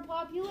alleles in our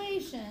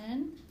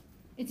population,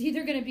 it's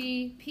either going to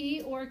be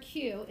P or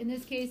Q. In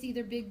this case,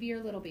 either big B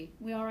or little b.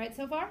 We all right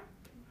so far?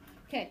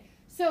 Okay,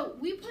 so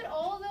we put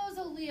all those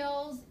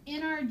alleles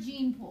in our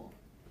gene pool.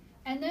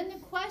 And then the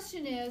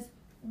question is,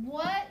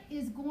 what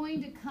is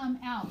going to come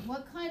out?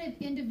 What kind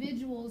of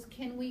individuals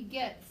can we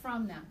get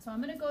from that? So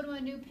I'm going to go to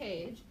a new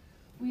page.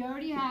 We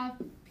already have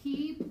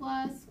P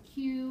plus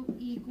Q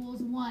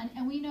equals 1.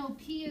 And we know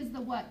P is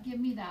the what? Give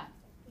me that.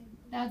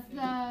 That's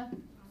the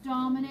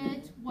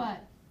dominant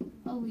what?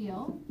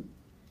 Allele.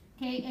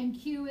 Okay, and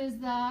Q is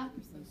the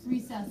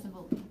recessive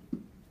allele.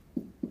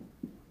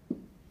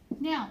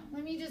 Now,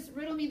 let me just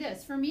riddle me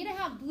this. For me to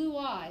have blue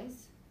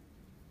eyes,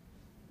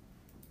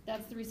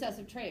 That's the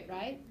recessive trait,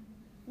 right?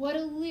 What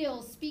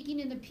allele,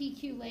 speaking in the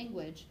PQ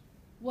language,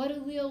 what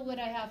allele would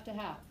I have to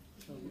have?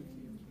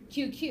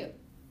 QQ.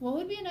 What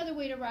would be another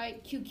way to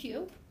write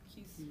QQ?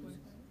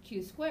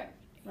 Q squared,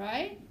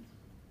 right?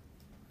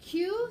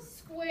 Q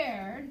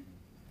squared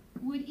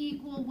would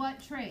equal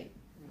what trait?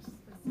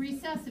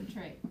 Recessive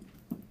trait.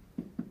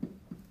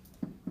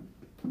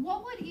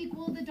 What would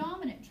equal the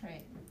dominant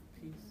trait?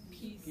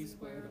 P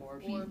squared or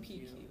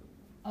PQ.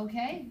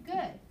 Okay,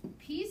 good.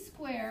 P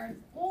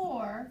squared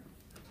or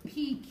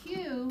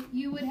PQ,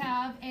 you would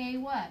have a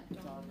what?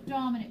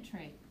 Dominant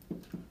trait.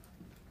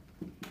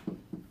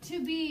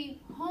 To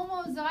be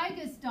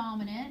homozygous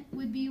dominant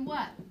would be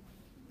what?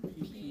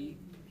 P.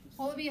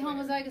 What would be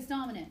homozygous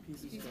dominant?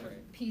 P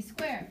squared. P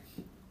squared.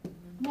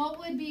 What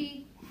would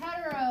be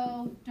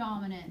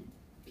heterodominant?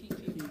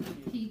 PQ.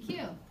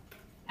 PQ.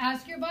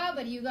 Ask your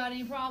Baba, do you got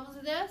any problems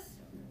with this?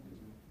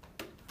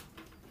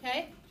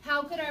 Okay,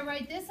 how could I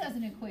write this as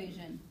an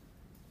equation?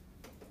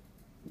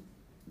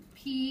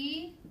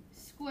 P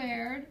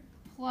squared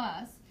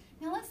plus,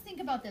 now let's think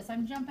about this.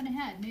 I'm jumping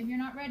ahead. Maybe you're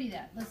not ready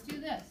yet. Let's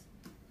do this.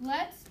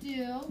 Let's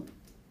do,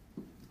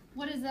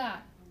 what is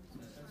that?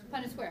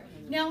 Punnett square.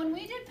 Now when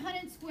we did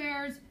Punnett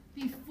squares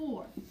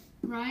before,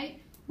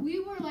 right, we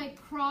were like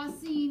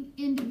crossing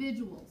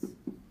individuals.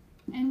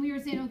 And we were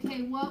saying,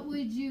 okay, what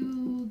would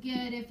you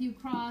get if you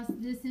cross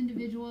this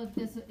individual with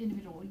this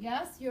individual?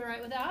 Yes, you're all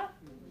right with that?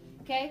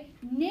 Okay,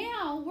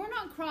 now we're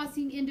not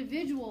crossing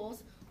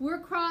individuals, we're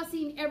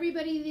crossing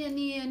everybody in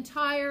the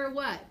entire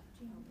what?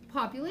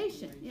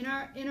 Population, in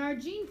our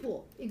gene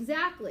pool,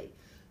 exactly.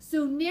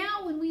 So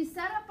now when we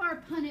set up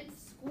our Punnett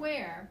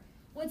square,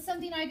 what's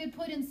something I could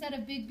put instead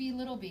of big B,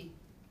 little b?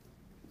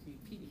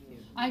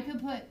 I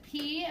could put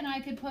P and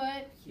I could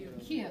put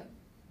Q,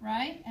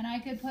 right? And I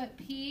could put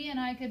P and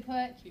I could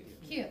put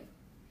Q.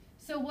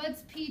 So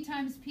what's P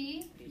times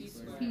P?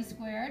 P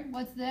squared.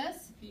 What's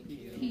this?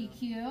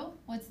 PQ.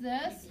 What's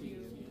this?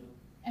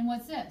 And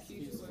what's this?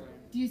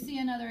 Do you see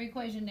another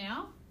equation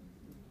now?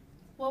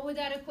 What would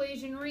that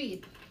equation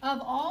read? Of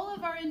all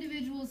of our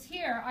individuals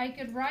here, I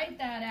could write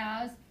that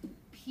as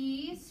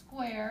P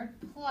squared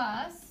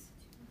plus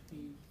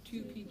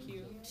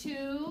 2PQ.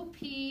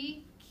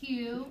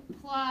 2PQ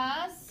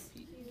plus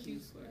Q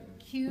squared.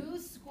 Q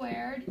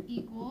squared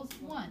equals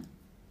 1.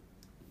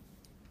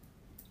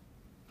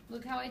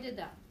 Look how I did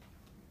that.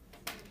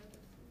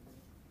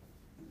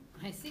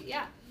 I see,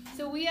 yeah.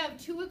 So we have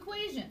two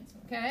equations,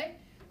 okay?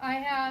 I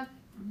have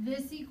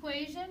this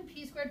equation,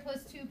 P squared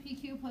plus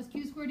 2PQ plus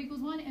Q squared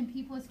equals 1, and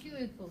P plus Q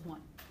equals 1.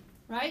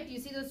 Right? Do you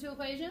see those two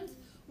equations?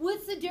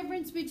 What's the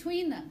difference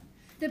between them?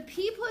 The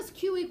P plus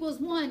Q equals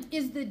 1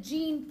 is the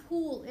gene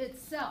pool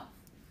itself.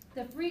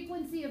 The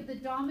frequency of the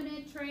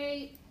dominant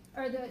trait,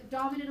 or the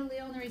dominant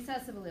allele and the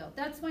recessive allele.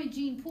 That's my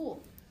gene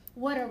pool.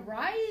 What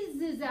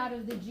arises out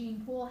of the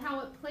gene pool, how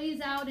it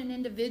plays out in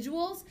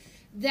individuals,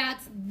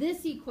 that's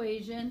this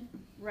equation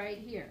right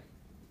here.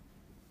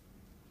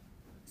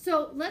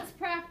 So let's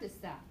practice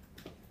that.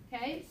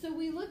 Okay, so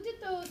we looked at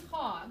those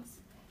hogs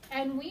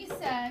and we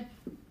said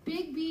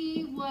big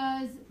B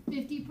was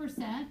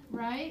 50%,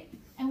 right?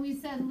 And we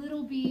said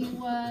little b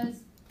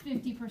was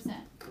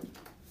 50%.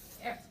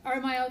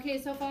 Am I okay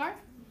so far?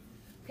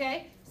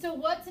 Okay, so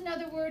what's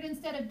another word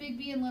instead of big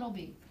B and little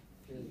b?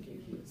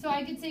 So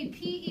I could say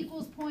P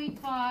equals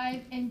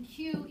 0.5 and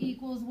Q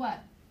equals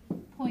what?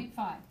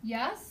 0.5.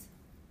 Yes?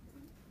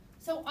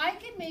 So I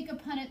can make a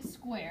Punnett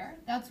square.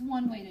 That's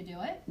one way to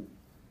do it.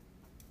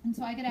 And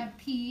so I could have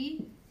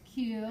P,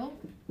 Q,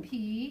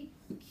 P,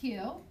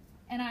 Q.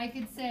 And I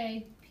could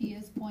say P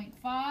is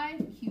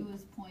 0.5, Q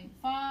is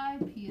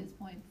 0.5, P is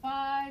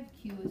 0.5,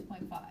 Q is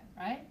 0.5,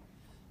 right?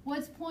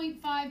 What's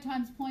 0.5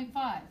 times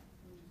 0.5?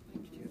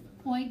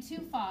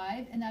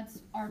 0.25, and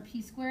that's our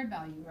P squared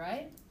value,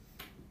 right?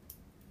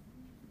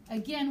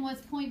 Again,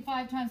 what's 0.5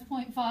 times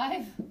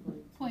 0.5?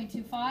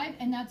 0.25,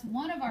 and that's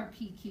one of our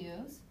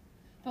PQs.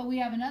 But we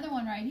have another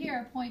one right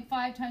here.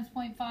 0.5 times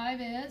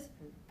 0.5 is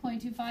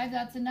 0.25.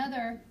 That's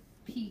another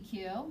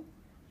PQ.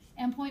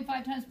 And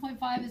 0.5 times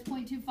 0.5 is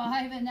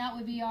 0.25, and that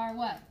would be our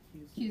what?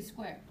 Q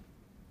squared.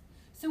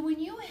 So when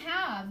you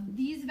have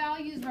these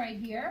values right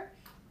here,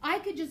 I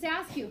could just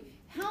ask you,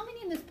 how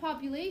many in this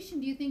population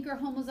do you think are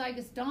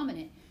homozygous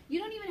dominant? You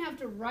don't even have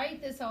to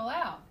write this all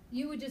out.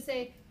 You would just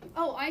say,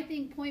 oh, I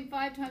think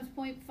 0.5 times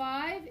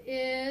 0.5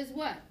 is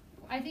what?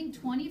 I think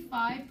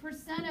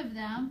 25% of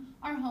them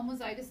are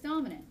homozygous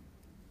dominant.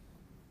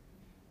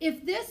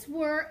 If this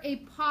were a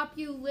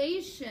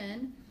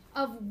population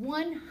of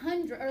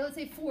 100, or let's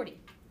say 40,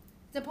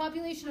 it's a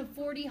population of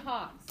 40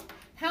 hogs.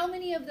 How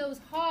many of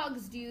those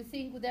hogs do you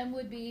think then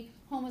would be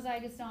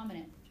homozygous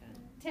dominant?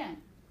 10.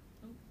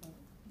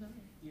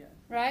 Yeah.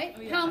 Right?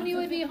 Oh, yeah. How many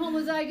would be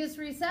homozygous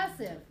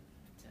recessive?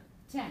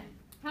 10.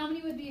 How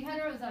many would be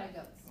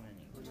heterozygotes?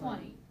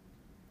 20.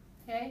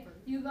 Okay?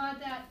 You got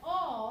that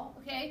all,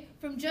 okay,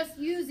 from just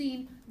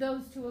using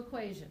those two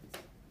equations.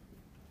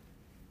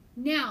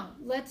 Now,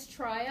 let's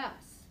try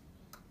us.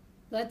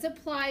 Let's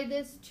apply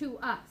this to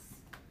us.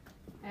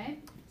 Okay?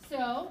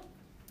 So,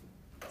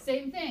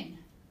 same thing.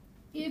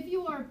 If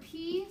you are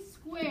P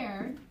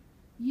squared,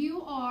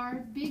 you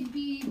are big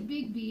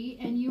B,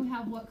 and you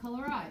have what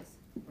color eyes?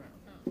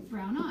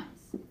 Brown eyes.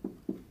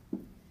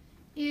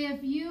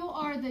 If you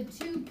are the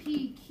two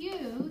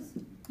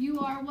PQs, you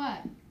are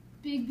what?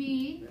 Big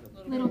B,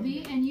 little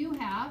b, and you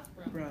have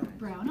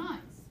brown eyes.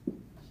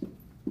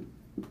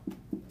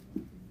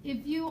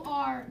 If you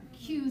are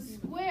Q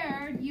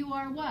squared, you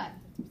are what?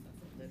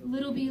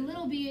 Little b,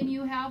 and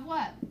you have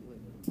what?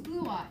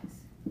 Blue eyes.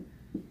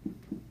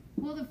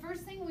 Well, the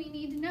first thing we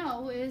need to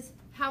know is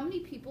how many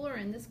people are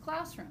in this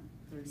classroom.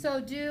 So are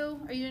you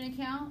doing a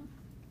count?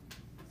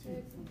 6,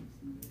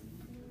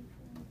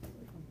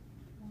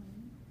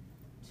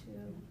 2,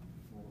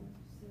 4,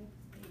 6,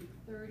 8,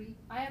 30.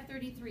 I have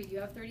 33. Do you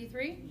have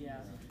 33?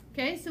 Yeah.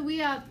 Okay, so we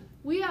have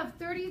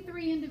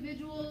 33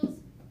 individuals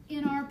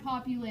in our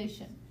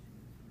population.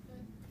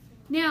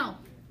 Now,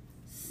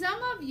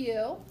 some of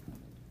you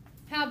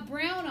have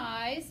brown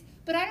eyes,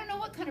 but I don't know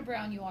what kind of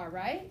brown you are,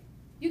 right?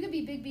 You could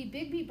be big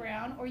B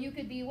brown, or you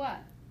could be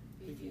what?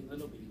 Big B,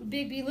 little B.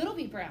 Big B, little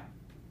b brown.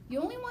 The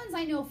only ones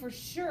I know for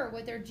sure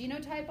what their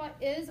genotype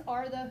is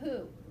are the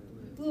who?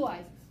 Blue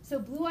eyes. So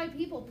blue-eyed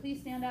people, please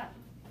stand up.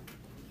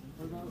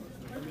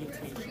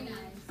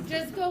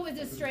 Just go with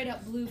just straight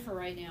up blue for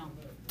right now.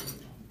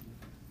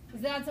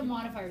 Because that's a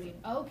modifier gene.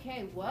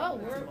 Okay, well,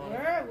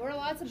 we're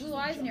lots of blue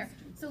eyes in here.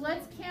 So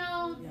let's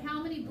count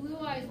how many blue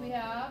eyes we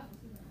have.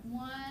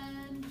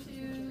 1,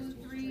 2,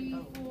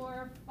 3,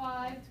 4,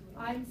 5.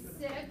 I'm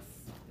 6,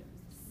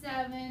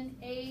 7,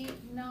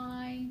 8,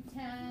 9,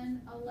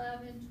 10,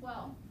 11,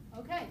 12.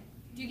 Okay.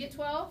 Do you get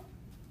 12?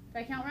 Did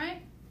I count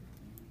right?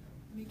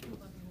 We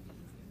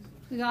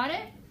got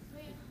it?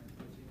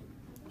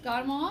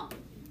 Got them all?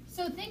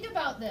 So think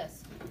about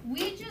this.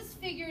 We just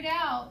figured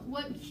out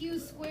what Q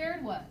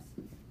squared was.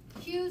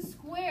 Q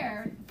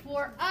squared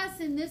for us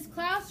in this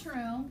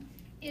classroom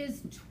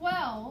is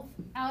 12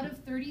 out of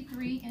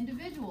 33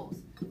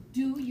 individuals.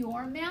 Do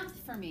your math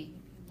for me.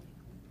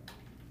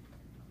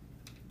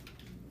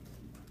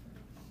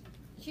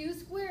 Q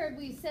squared,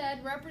 we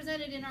said,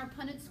 represented in our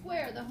Punnett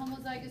square, the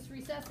homozygous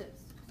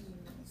recessives.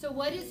 So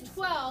what is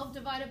 12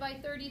 divided by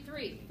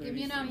 33? Give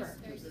me a number.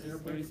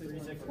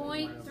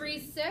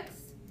 0.36.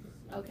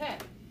 Okay,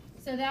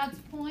 so that's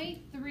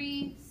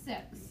 0.36.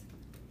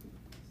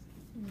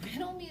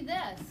 Riddle me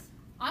this.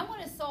 I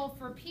want to solve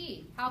for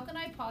P. How can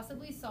I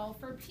possibly solve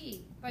for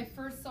P? By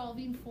first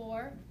solving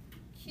for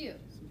Q.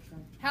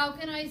 How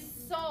can I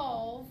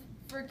solve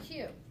for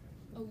Q?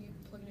 Oh, you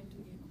plug it into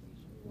the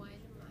equation. Why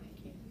am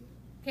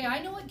I? Okay,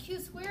 I know what Q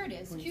squared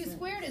is. Q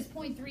squared is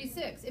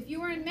 0.36. If you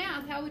were in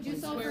math, how would you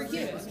solve for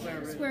Q?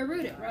 Square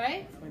root it,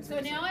 right? So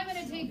now I'm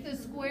going to take the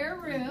square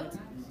root,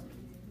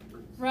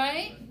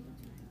 right?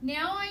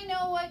 Now I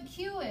know what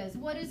Q is.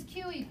 What is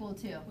Q equal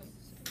to?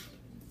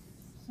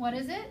 What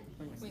is it?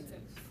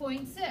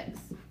 0.6.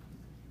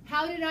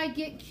 How did I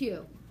get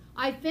Q?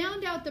 I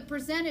found out the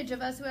percentage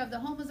of us who have the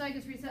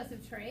homozygous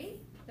recessive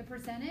trait, the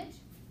percentage,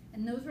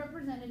 and those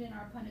represented in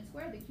our Punnett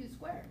square, the Q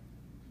squared.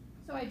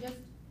 So I just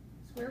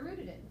square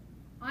rooted it.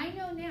 I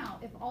know now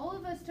if all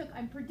of us took,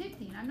 I'm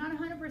predicting, I'm not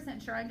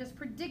 100% sure, I'm just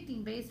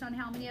predicting based on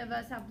how many of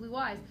us have blue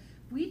eyes.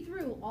 We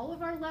threw all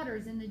of our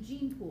letters in the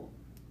gene pool.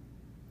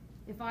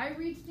 If I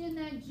reached in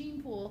that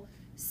gene pool,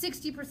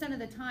 60% of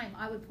the time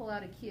I would pull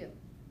out a Q.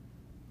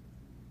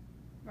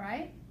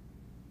 Right?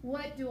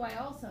 What do I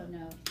also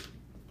know?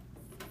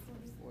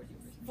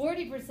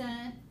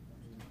 40%,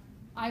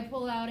 I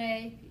pull out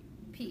a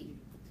P.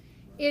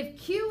 If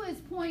Q is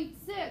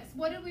 0.6,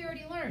 what did we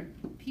already learn?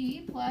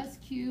 P plus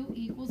Q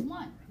equals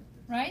 1,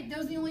 right?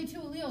 Those are the only two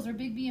alleles, are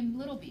big B and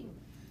little b.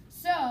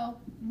 So,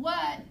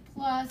 what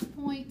plus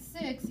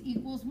 0.6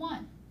 equals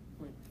 1?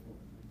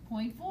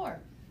 0.4.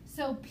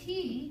 So,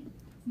 P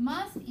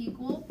must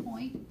equal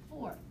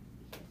 0.4.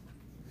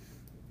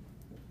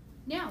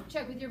 Now,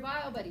 check with your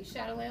bio buddy,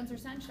 Shadowlands or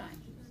Sunshine.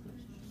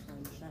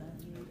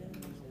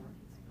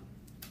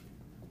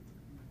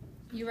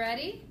 You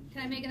ready?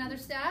 Can I make another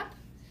step?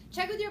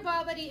 Check with your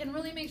bio buddy and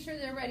really make sure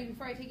they're ready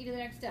before I take you to the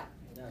next step.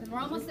 Because we're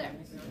almost there.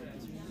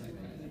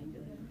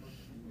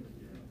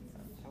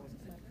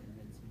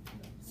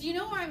 So you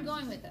know where I'm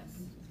going with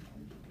this.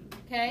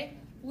 Okay?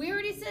 We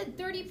already said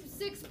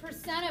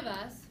 36% of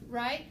us,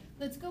 right?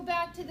 Let's go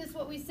back to this,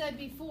 what we said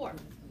before.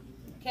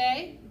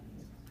 Okay?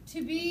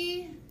 To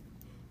be,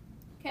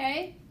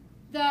 okay,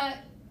 the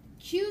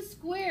Q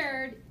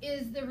squared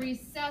is the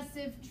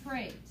recessive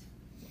trait.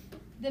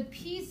 The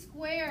P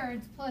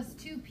squareds plus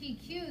 2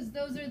 PQs,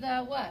 those are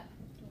the what?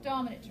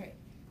 Dominant trait.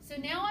 So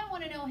now I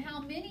want to know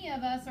how many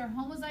of us are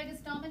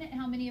homozygous dominant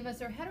and how many of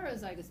us are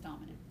heterozygous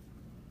dominant.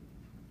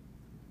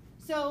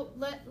 So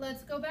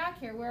let's go back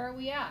here. Where are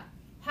we at?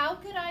 How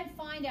could I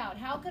find out?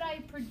 How could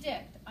I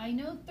predict? I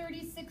know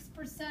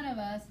 36% of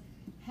us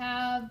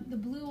have the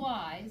blue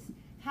eyes.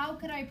 How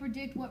could I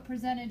predict what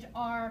percentage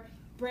are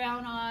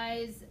brown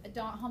eyes,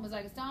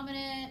 homozygous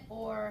dominant,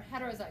 or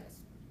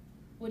heterozygous?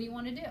 What do you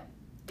want to do?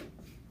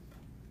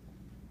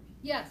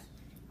 Yes?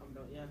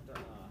 Don't you have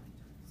to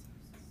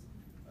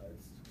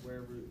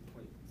square root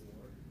 0.4?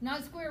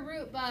 Not square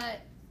root,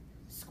 but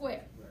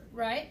squared,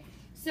 right?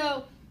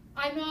 So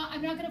I'm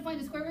not going to find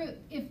the square root.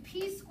 If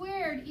P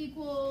squared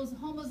equals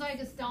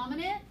homozygous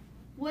dominant,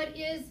 what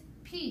is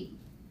P?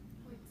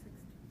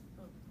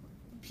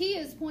 P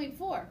is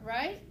 0.4,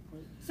 right?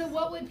 So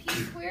what would P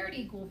squared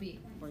equal be?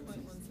 0.16.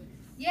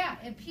 Yeah,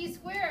 and P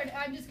squared,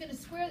 I'm just going to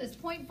square this.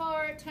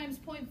 0.4 times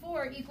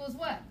 0.4 equals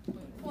what?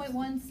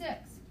 0.16.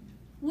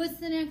 What's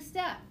the next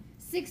step?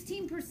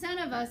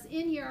 16% of us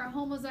in here are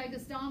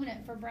homozygous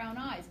dominant for brown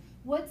eyes.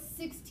 What's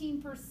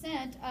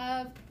 16%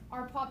 of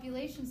our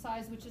population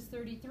size, which is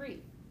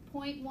 33?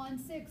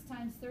 0.16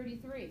 times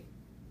 33.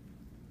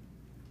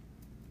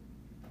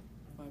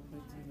 5.28.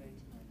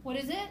 What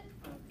is it?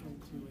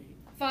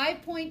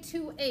 5.28.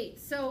 5.28.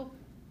 So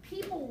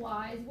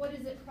people-wise, what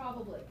is it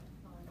probably?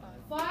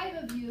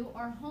 5 of you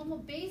are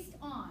based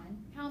on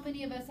how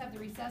many of us have the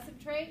recessive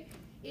trait.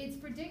 It's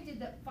predicted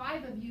that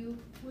 5 of you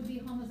would be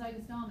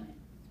homozygous dominant.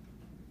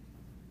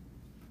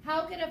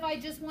 How could, if I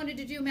just wanted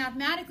to do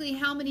mathematically,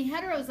 how many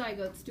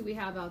heterozygotes do we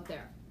have out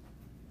there?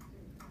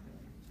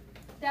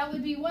 That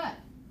would be what?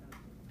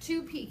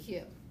 2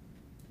 PQ.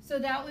 So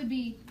that would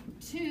be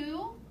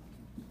 2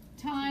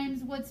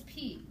 times, what's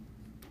P?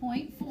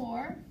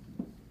 0.4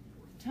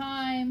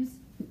 times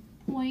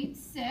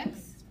 0.6.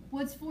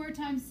 What's 4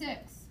 times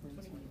 6?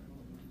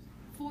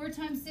 4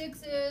 times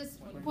 6 is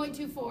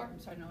 0.24. I'm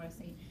sorry, I know what I'm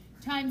saying.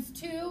 Times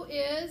 2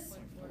 is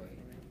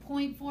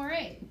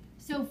 0.48.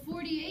 So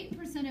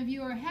 48% of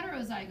you are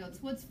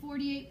heterozygotes. What's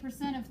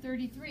 48% of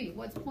 33?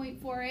 What's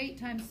 0.48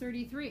 times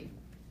 33?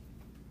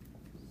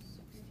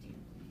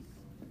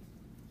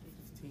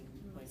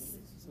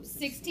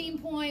 16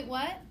 point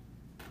what?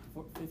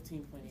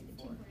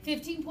 15.84.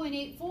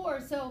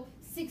 15.84. So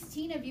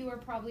 16 of you are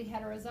probably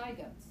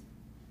heterozygotes.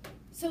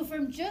 So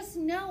from just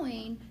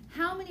knowing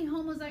how many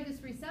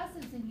homozygous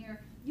recessives in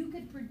here, you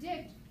could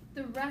predict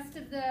the rest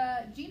of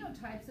the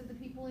genotypes of the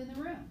people in the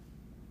room.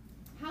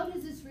 How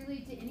does this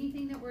relate to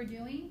anything that we're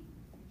doing?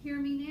 Hear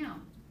me now.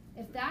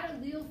 If that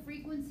allele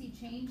frequency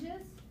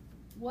changes,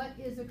 what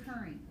is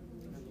occurring?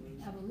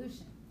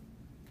 Evolution.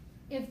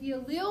 If the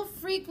allele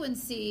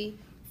frequency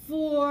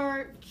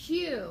for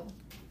Q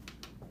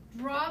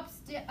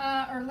drops,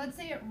 or let's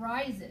say it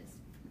rises.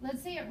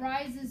 Let's say it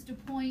rises to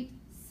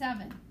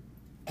 0.7.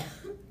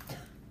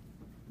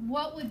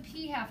 What would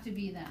P have to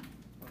be then?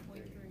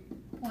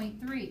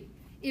 0.3.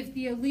 If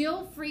the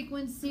allele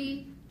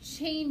frequency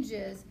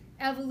changes,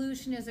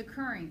 evolution is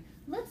occurring.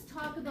 Let's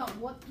talk about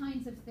what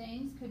kinds of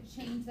things could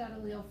change that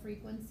allele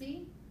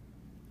frequency.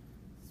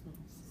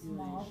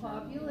 Small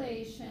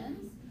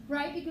populations,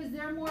 right? Because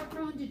they're more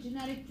prone to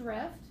genetic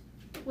drift.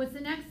 What's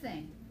the next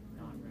thing?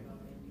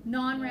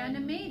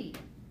 Non-random mating.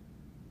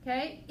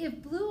 Okay?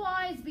 If blue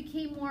eyes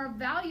became more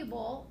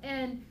valuable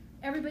and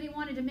everybody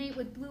wanted to mate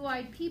with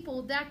blue-eyed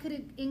people, that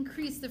could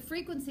increase the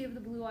frequency of the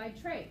blue-eyed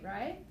trait,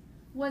 right?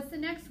 What's the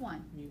next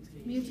one?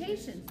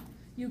 Mutations.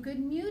 You could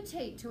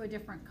mutate to a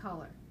different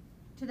color,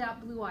 to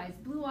that blue eyes.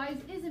 Blue eyes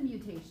is a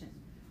mutation.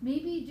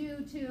 Maybe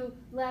due to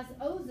less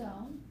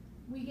ozone,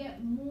 we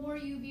get more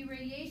UV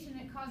radiation.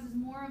 It causes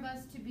more of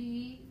us to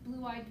be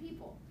blue-eyed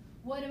people.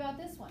 What about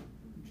this one?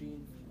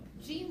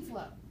 Gene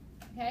flow.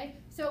 Okay?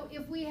 So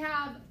if we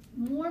have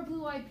more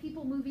blue-eyed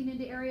people moving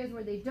into areas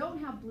where they don't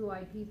have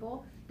blue-eyed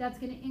people, that's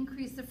going to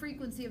increase the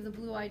frequency of the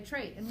blue-eyed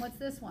trait. And what's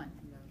this one?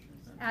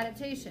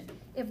 Adaptation.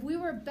 If we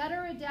were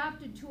better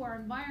adapted to our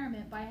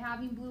environment by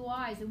having blue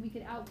eyes and we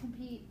could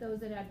outcompete those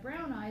that had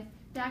brown eyes,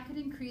 that could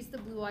increase the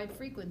blue-eyed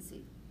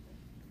frequency.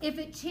 If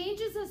it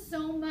changes us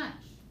so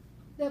much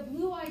that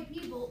blue-eyed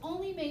people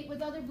only mate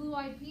with other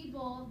blue-eyed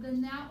people,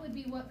 then that would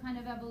be what kind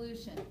of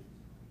evolution?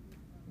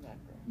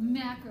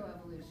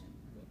 Macroevolution.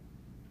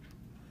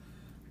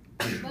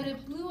 But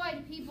if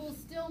blue-eyed people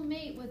still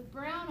mate with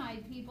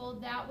brown-eyed people,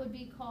 that would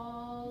be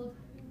called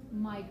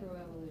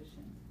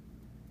microevolution.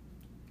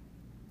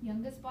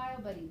 Youngest bio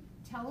buddy,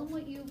 tell them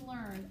what you've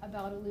learned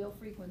about allele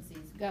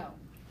frequencies. Go.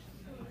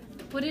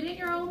 Put it in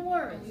your own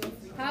words.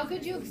 How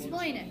could you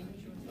explain it?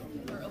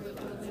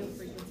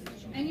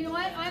 And you know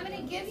what? I'm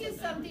going to give you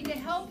something to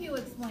help you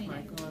explain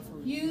it.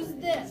 Use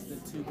this.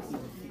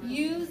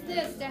 Use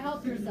this to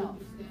help yourself.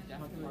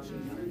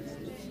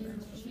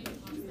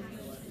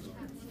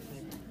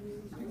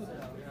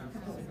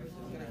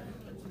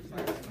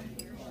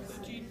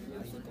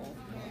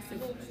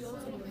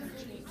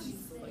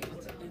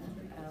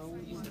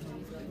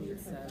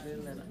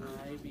 And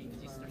I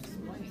becomes.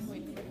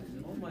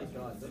 Oh my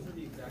God, those are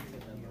the exact same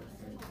numbers.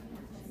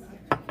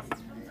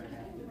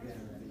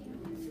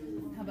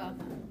 How about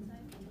that?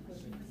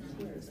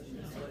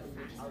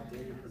 How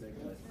dare you predict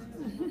this?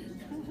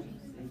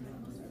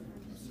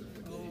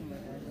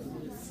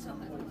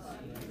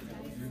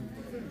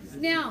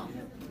 Now,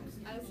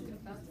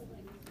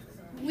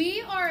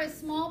 we are a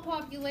small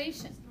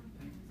population.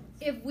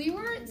 If we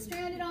were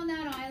stranded on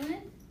that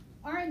island,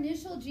 our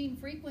initial gene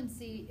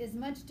frequency is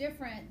much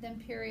different than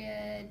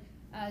period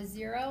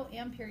 0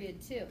 and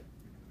period 2.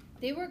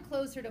 They were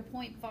closer to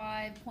 0.5,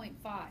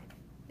 0.5.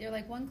 They're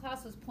like one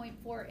class was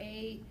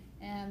 0.48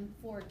 and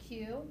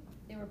 4Q.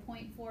 They were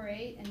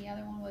 0.48 and the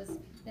other one was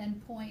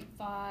then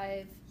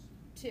 0.5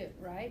 2,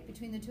 right?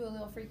 Between the 2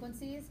 allele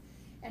frequencies.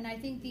 And I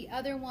think the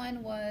other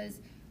one was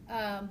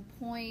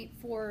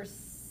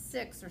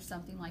 0.46 or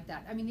something like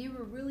that. I mean, they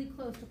were really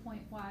close to 0.5,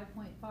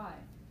 0.5.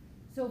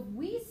 So if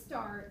we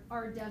start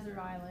our desert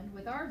island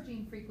with our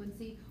gene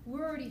frequency,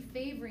 we're already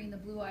favoring the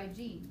blue-eyed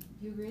gene.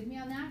 Do you agree with me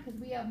on that? Because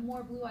we have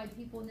more blue-eyed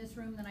people in this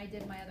room than I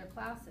did in my other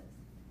classes.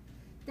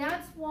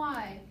 That's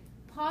why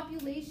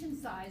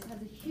population size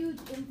has a huge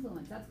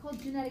influence. That's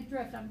called genetic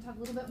drift. I'm going to talk a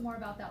little bit more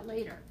about that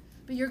later.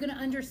 But you're going to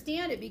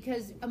understand it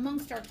because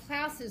amongst our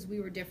classes we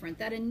were different.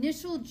 That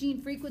initial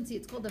gene frequency,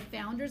 it's called the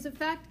founder's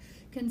effect,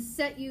 can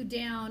set you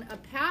down a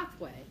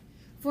pathway.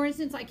 For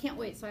instance, I can't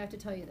wait, so I have to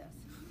tell you this.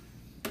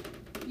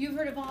 You've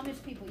heard of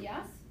Amish people,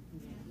 yes?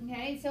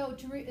 Okay, so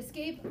to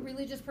escape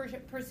religious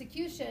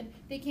persecution,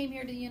 they came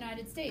here to the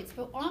United States.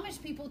 But Amish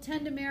people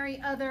tend to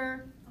marry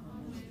other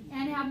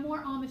and have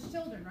more Amish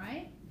children,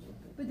 right?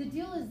 But the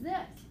deal is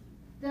this.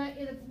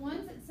 The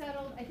ones that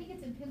settled, I think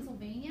it's in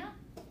Pennsylvania,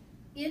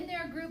 in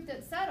their group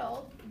that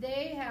settled,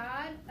 they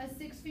had a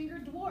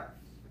 6-fingered dwarf.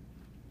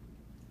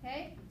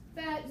 Okay?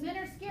 But men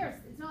are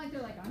scarce. It's not like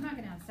they're like, I'm not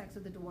going to have sex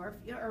with the dwarf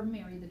or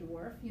marry the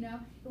dwarf, you know?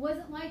 It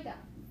wasn't like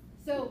that.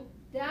 So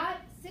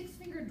that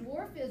 6-fingered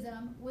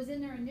dwarfism was in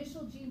their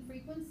initial gene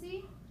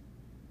frequency,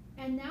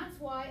 and that's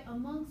why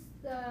amongst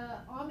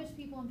the Amish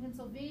people in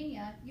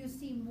Pennsylvania, you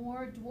see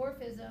more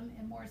dwarfism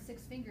and more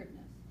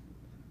 6-fingeredness.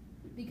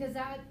 Because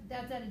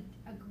that's at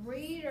a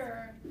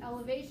greater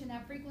elevation,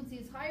 that frequency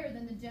is higher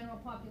than the general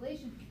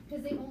population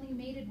because they only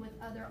mated with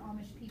other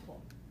Amish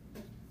people.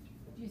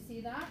 Do you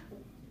see that?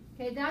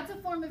 Okay, that's a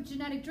form of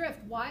genetic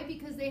drift. Why?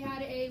 Because they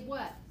had a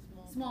what?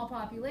 Small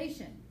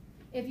population.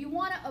 If you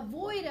want to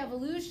avoid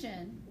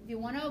evolution,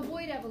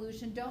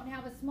 don't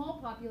have a small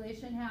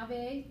population, have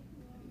a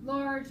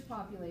large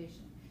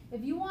population.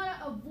 If you want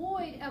to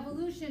avoid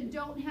evolution,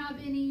 don't have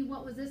any,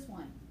 what was this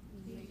one?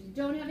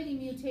 Don't have any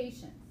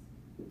mutations.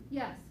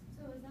 Yes?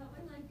 So is that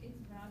when like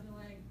it's bad to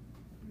like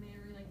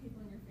marry like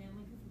people in your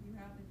family because if you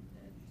have a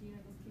gene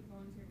that just keep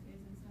going to your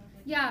kids and stuff?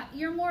 Like Yeah,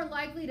 you're more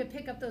likely to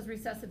pick up those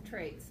recessive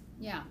traits.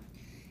 Yeah.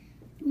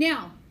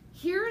 Now,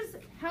 here's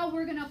how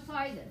we're going to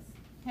apply this,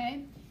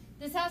 okay?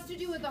 This has to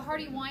do with the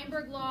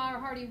Hardy-Weinberg law or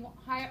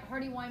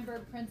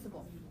Hardy-Weinberg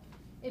principle.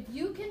 If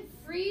you can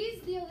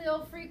freeze the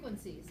allele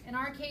frequencies, in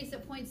our case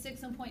at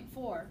 0.6 and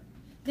 0.4,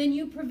 then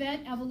you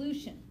prevent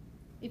evolution.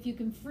 If you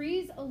can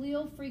freeze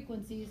allele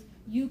frequencies,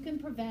 you can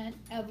prevent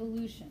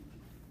evolution.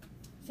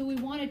 So we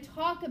want to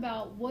talk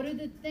about what are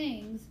the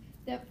things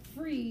that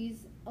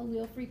freeze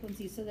allele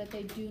frequencies so that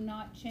they do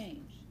not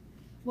change.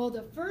 Well,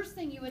 the first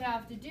thing you would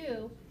have to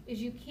do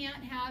is you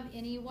can't have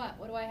any what?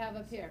 What do I have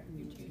up here?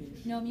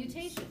 Mutations. No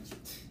mutations.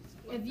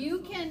 If you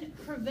can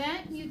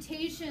prevent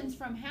mutations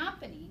from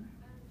happening,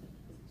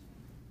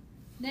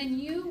 then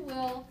you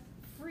will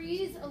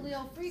freeze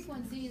allele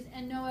frequencies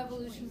and no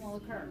evolution will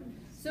occur.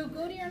 So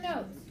go to your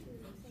notes.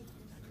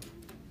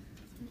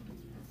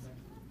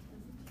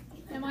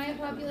 Am I in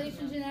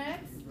population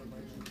genetics?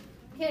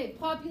 Okay,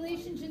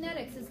 population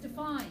genetics is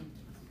defined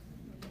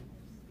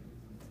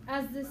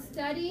as the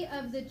study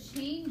of the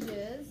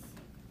changes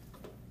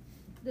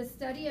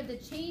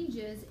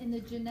in the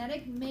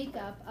genetic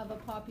makeup of a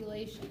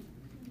population.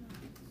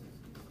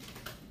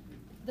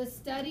 The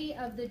study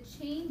of the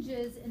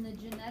changes in the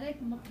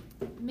genetic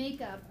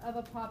makeup of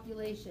a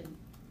population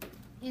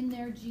in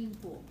their gene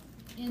pool.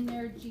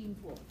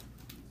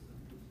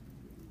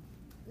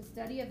 The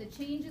study of the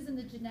changes in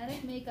the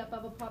genetic makeup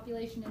of a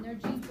population in their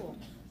gene pool.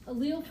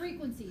 Allele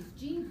frequencies,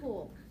 gene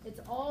pool.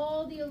 It's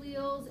all the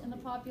alleles in the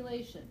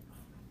population.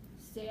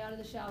 Stay out of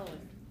the shallow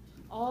end.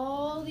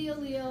 All the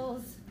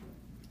alleles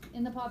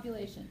in the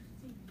population.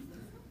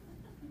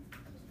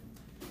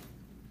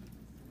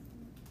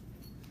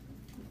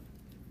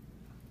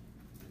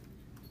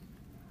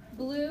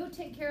 Blue,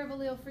 take care of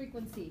allele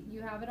frequency.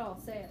 You have it all.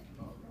 Say it.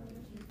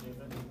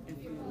 If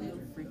your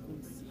allele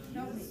frequency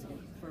is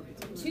for a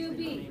particular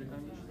 2B.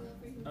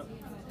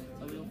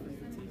 Allele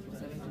frequency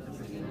percentage of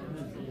the gene of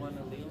the one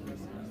allele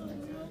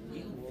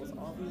equals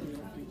all the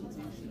allele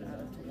frequencies should add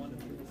up to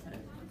 100%.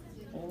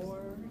 Or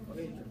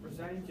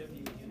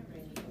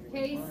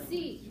Okay,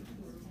 C.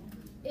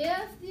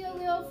 If the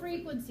allele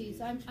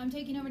frequencies, I'm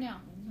taking over now.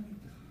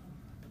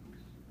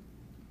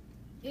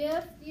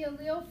 If the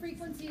allele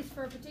frequencies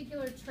for a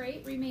particular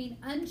trait remain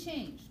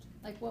unchanged,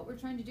 like what we're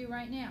trying to do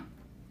right now,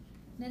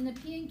 then the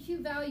P and Q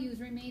values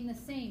remain the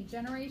same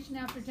generation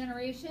after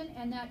generation,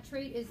 and that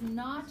trait is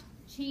not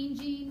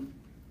changing,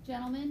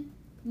 gentlemen,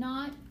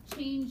 not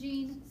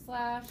changing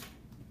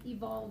 /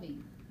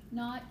 evolving.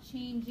 Not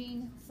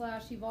changing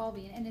 /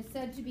 evolving, and is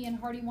said to be in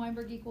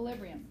Hardy-Weinberg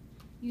equilibrium.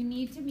 You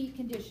need to meet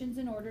conditions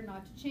in order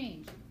not to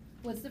change.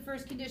 What's the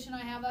first condition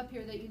I have up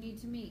here that you need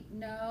to meet?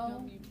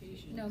 No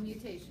mutations. No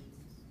mutations.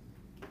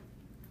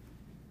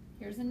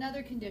 Here's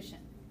another condition.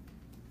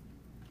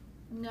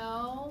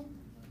 No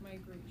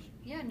Migration.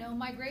 Yeah, no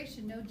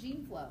migration, no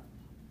gene flow.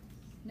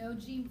 No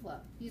gene flow.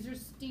 These are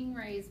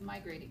stingrays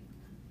migrating.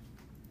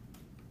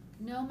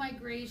 No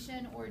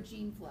migration or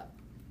gene flow.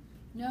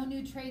 No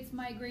new traits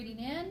migrating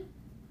in,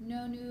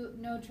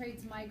 no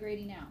traits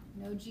migrating out,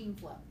 no gene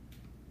flow.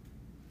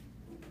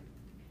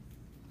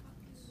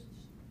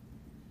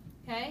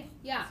 Okay,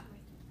 yeah.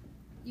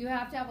 You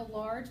have to have a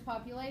large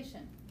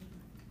population.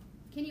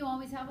 Can you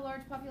always have a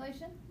large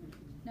population?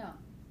 No.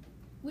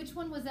 Which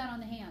one was that on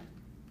the hand?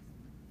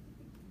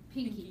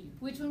 Pinky.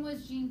 Which one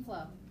was gene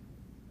flow?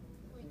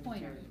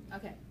 Pointer.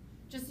 Okay.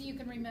 Just so you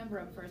can remember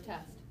them for a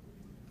test.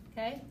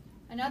 Okay?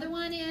 Another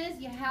one is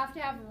you have to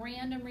have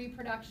random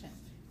reproduction.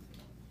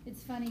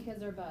 It's funny because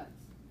they're bugs.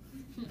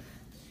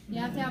 You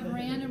have to have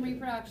random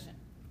reproduction.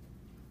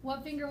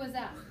 What finger was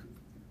that?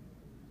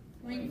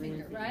 Ring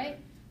finger, right?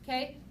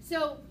 Okay,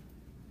 so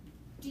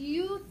do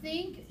you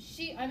think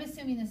I'm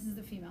assuming this is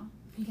the female,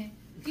 okay?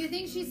 Do you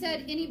think she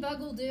said any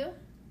bug will do?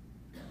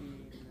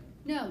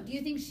 No. Do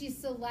you think she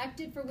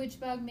selected for which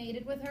bug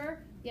mated with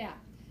her? Yeah.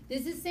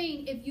 This is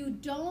saying if you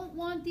don't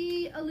want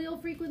the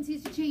allele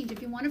frequencies to change,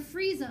 if you want to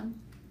freeze them,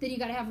 then you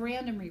got to have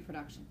random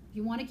reproduction. If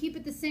you want to keep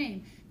it the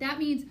same, that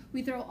means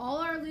we throw all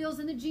our alleles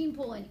in the gene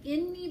pool and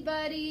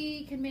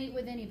anybody can mate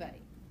with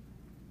anybody.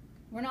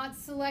 We're not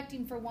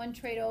selecting for one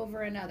trait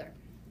over another.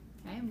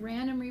 Okay?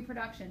 Random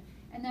reproduction.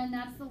 And then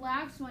that's the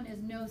last one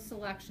is no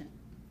selection.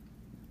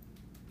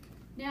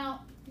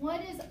 Now,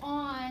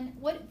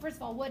 first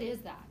of all, what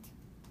is that?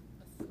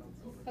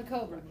 A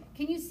cobra.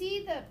 Can you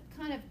see the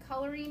kind of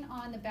coloring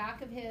on the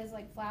back of his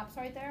flaps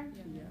right there?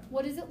 Yeah.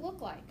 What does it look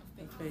like?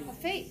 A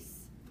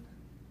face.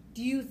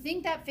 Do you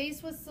think that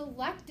face was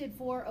selected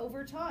for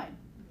over time?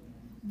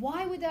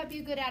 Why would that be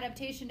a good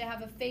adaptation to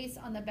have a face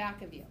on the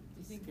back of you?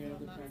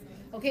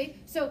 Okay,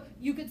 so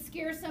you could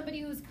scare somebody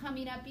who's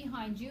coming up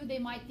behind you. They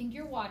might think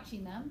you're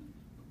watching them.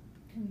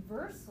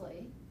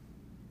 Conversely,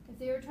 if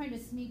they were trying to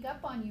sneak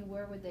up on you,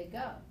 where would they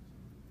go?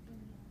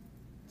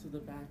 To the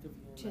back of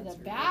you. To the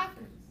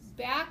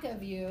back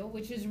of you,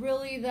 which is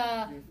really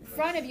the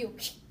front of you,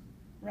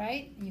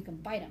 right? And you can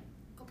bite them.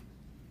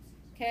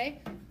 Okay?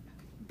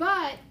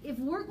 But if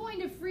we're going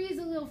to freeze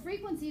allele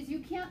frequencies, you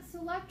can't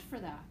select for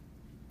that.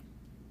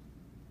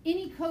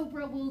 Any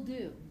cobra will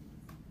do.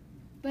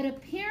 But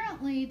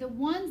apparently, the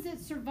ones that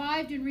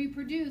survived and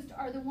reproduced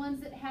are the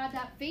ones that had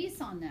that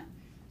face on them.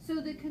 So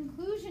the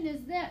conclusion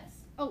is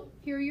this. Oh,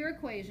 here are your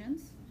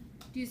equations.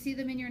 Do you see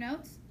them in your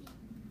notes?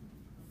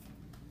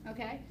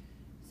 Okay.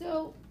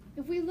 So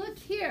if we look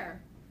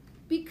here,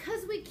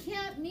 because we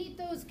can't meet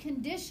those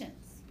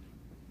conditions,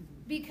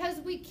 because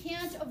we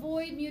can't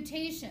avoid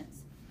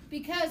mutations,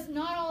 because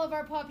not all of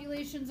our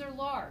populations are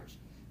large,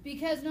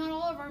 because not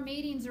all of our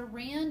matings are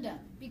random,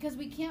 because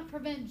we can't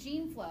prevent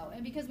gene flow,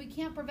 and because we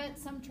can't prevent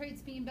some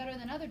traits being better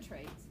than other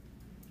traits,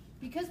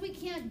 because we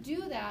can't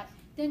do that,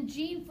 then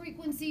gene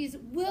frequencies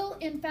will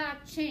in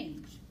fact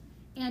change.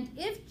 And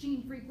if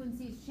gene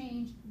frequencies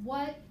change,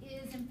 what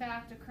is in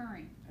fact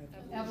occurring?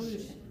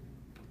 Evolution.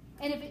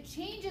 And if it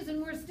changes and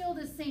we're still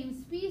the same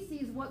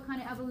species, what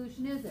kind of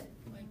evolution is it?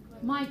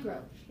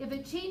 Micro. If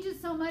it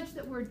changes so much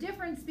that we're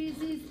different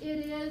species, it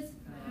is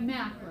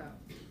macro.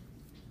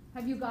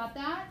 Have you got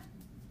that?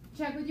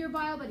 Check with your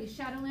bio buddies,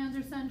 Shadowlands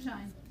or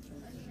Sunshine.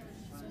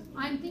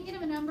 I'm thinking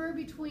of a number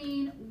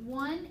between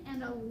 1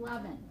 and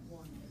 11.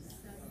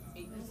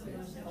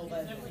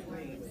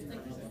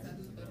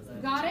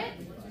 Got it?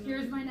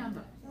 Here's my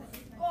number.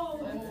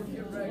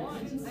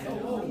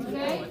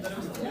 Okay?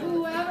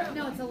 Whoever,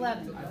 no, it's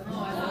 11.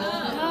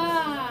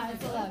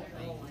 It's 11.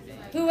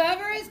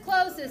 Whoever is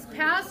closest,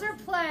 pass or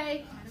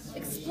play,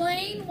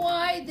 explain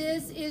why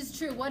this is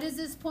true. What is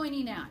this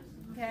pointing at?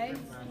 Okay?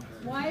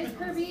 Why is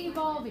Kirby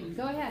evolving?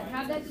 Go ahead,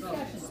 have that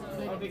discussion.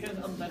 Because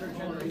a better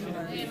generation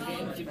of these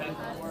games depends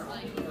more.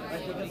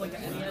 Because the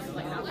NES is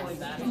not really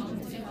that.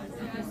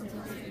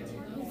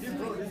 Dude,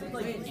 bro, this is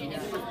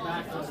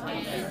back to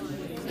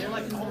they're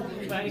all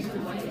fighting too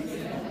much.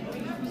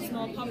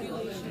 Small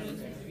population.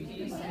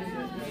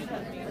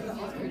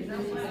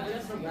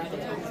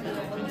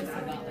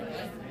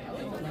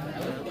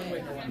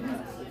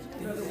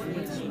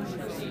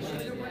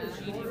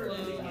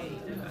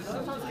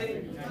 Sometimes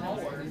getting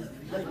taller,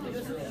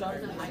 this is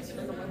sharp and high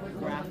school with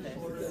graphics.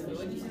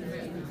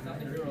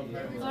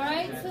 All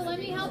right, so let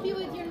me help you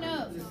with your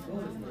notes.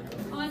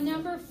 On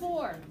number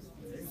 4,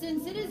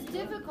 since it is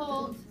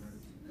difficult,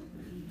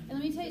 and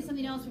let me tell you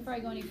something else before I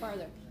go any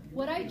farther.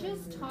 What I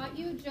just taught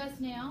you just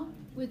now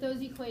with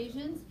those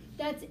equations,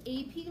 that's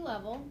AP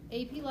level.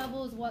 AP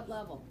level is what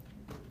level?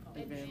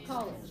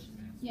 College.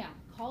 Yeah,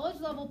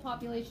 college level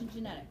population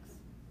genetics.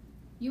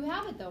 You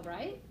have it though,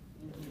 right?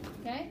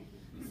 Okay?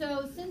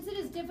 So since it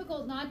is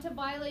difficult not to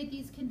violate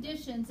these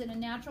conditions in a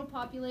natural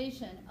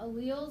population,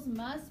 alleles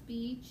must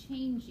be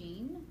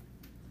changing.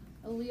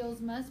 Alleles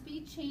must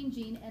be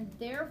changing, and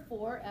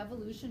therefore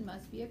evolution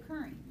must be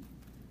occurring.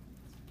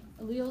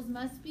 Alleles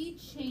must be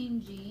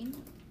changing,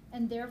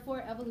 and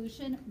therefore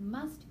evolution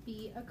must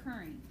be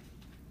occurring.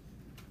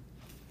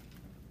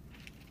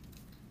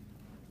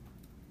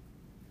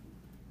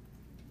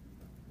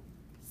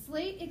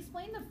 Slate,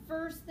 explain the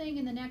first thing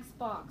in the next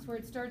box where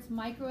it starts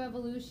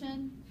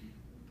microevolution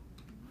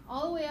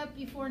all the way up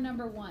before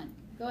number 1.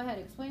 Go ahead,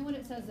 explain what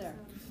it says there.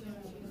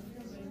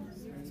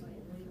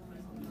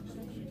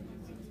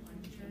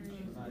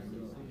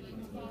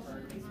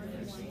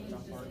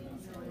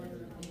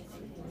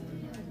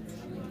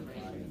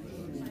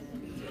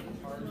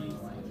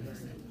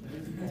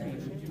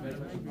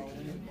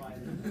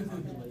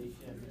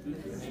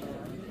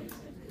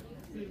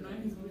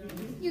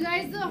 You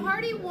guys, the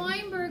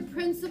Hardy-Weinberg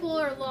principle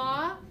or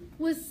law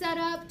was set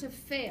up to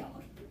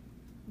fail.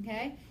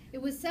 Okay?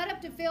 It was set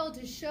up to fail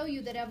to show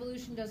you that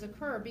evolution does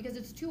occur because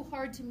it's too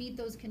hard to meet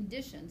those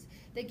conditions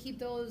that keep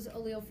those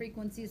allele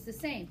frequencies the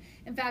same.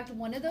 In fact,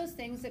 one of those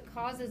things that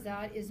causes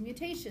that is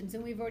mutations,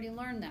 and we've already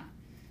learned that.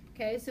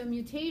 Okay, so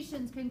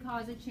mutations can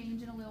cause a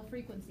change in allele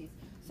frequencies.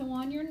 So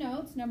on your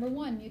notes, number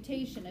 1,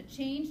 mutation, a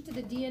change to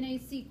the DNA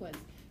sequence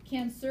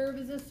can serve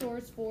as a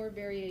source for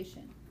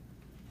variation.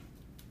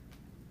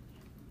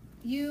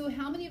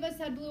 How many of us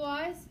had blue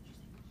eyes?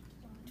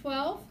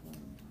 12?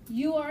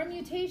 You are a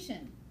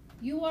mutation.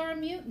 You are a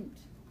mutant.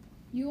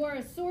 You are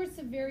a source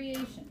of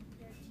variation.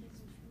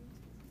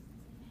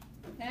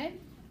 Okay?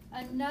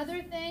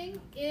 Another thing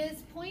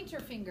is pointer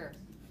finger.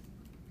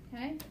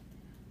 Okay?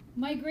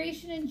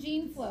 Migration and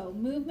gene flow,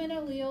 movement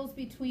alleles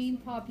between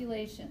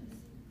populations.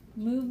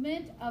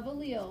 Movement of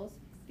alleles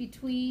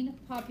between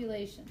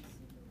populations.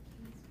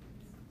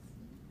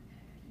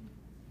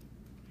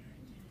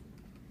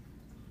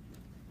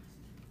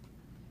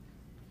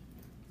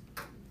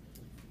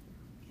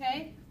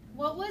 Okay?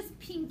 What was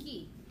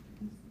pinky?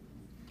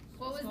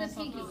 What was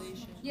the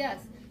pinky?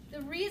 Yes.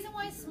 The reason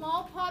why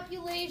small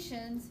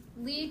populations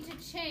lead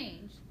to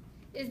change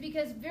is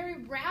because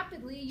very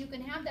rapidly you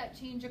can have that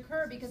change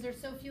occur because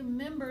there's so few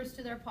members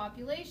to their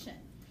population.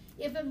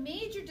 If a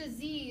major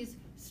disease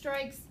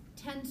strikes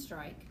 10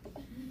 strike,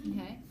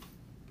 okay,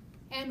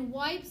 and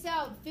wipes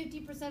out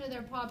 50% of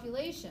their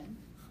population,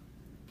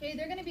 okay,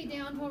 they're going to be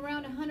down to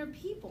around 100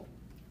 people,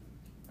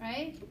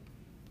 right?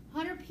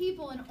 100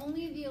 people and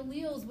only the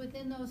alleles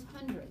within those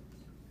 100.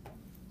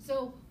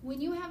 So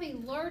when you have a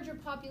larger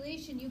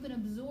population, you can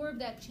absorb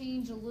that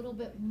change a little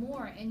bit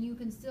more and you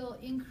can still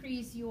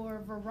increase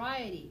your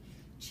variety.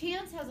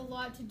 Chance has a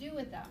lot to do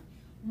with that.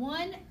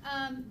 One,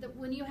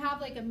 when you have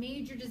like a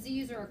major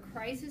disease or a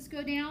crisis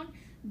go down,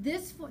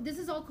 this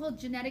is all called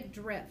genetic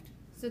drift.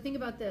 So think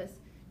about this.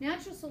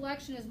 Natural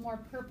selection is more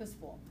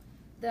purposeful.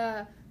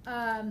 The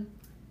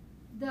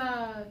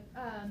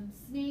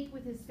snake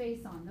with his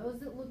face on, those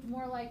that looked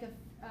more like a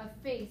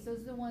face, those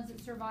are the ones that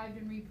survived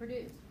and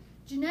reproduced.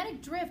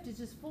 Genetic drift is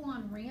just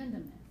full-on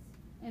randomness,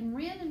 and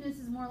randomness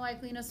is more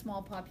likely in a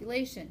small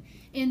population.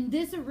 In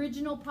this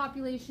original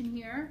population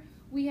here,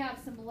 we have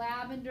some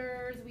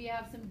lavenders, we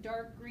have some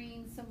dark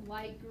green, some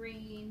light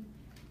green,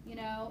 you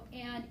know,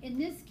 and in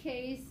this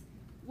case,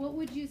 what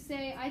would you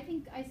say? I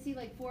think I see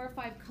like 4 or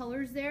 5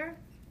 colors there.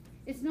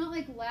 It's not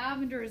like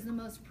lavender is the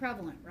most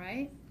prevalent,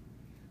 right?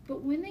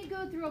 But when they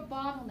go through a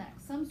bottleneck,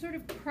 some sort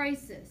of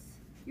crisis,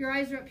 your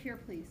eyes are up here,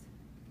 please.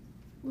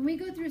 When we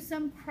go through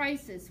some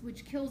crisis,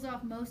 which kills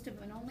off most of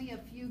them, and only a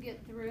few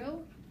get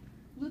through,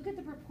 look at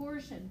the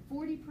proportion.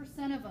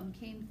 40% of them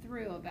came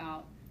through of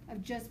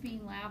just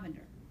being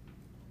lavender.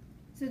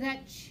 So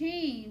that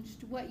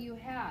changed what you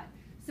had.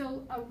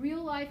 So a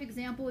real life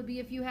example would be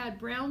if you had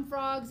brown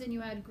frogs and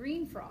you had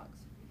green frogs.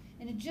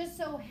 And it just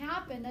so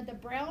happened that the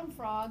brown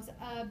frogs,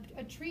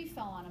 a tree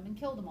fell on them and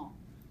killed them all.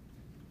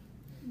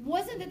 It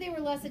wasn't that they were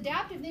less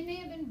adaptive. They may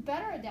have been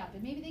better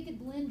adapted. Maybe they could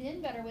blend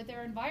in better with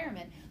their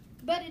environment.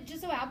 But it just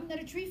so happened that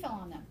a tree fell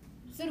on them.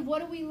 So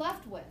what are we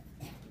left with?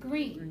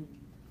 Green.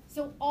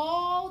 So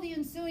all the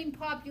ensuing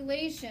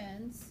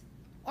populations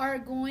are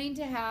going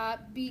to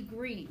be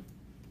green.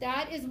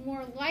 That is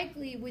more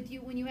likely with you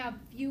when you have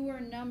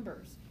fewer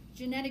numbers.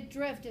 Genetic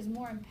drift is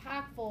more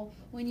impactful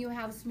when you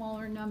have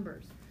smaller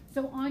numbers.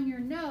 So on your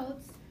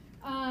notes,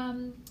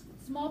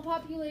 small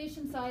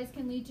population size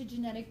can lead to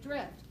genetic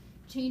drift.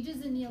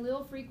 Changes in the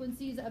allele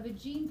frequencies of a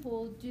gene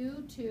pool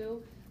due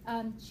to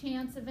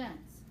chance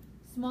events.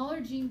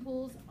 Smaller gene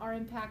pools are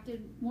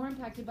more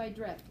impacted by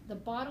drift. The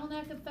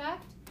bottleneck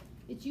effect,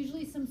 it's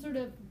usually some sort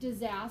of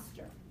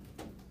disaster.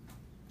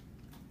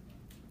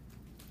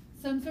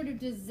 Some sort of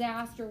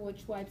disaster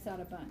which wipes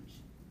out a bunch.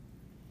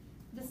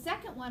 The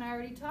second one I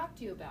already talked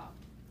to you about.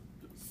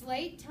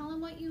 Slate, tell them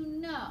what you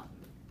know.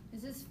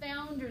 Is this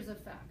founder's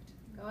effect?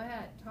 Go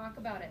ahead, talk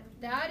about it.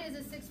 That is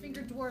a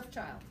 6-fingered dwarf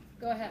child.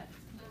 Go ahead.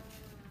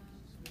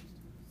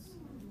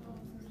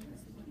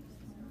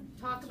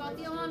 Talk about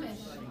the Amish.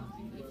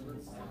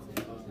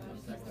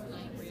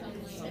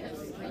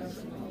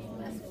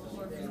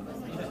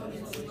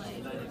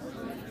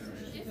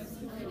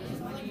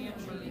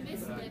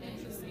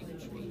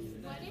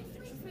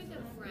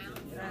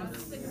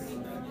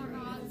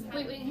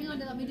 Wait, hang on.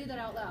 Let me do that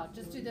out loud.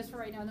 Just do this for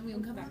right now, and then we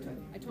can come back to it.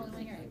 I totally want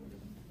to hear you.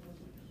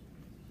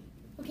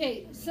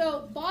 Okay,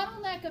 so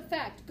bottleneck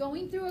effect,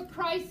 going through a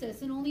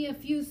crisis and only a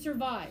few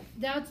survive.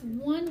 That's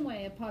one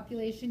way a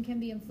population can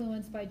be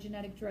influenced by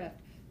genetic drift.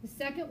 The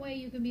second way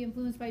you can be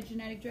influenced by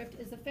genetic drift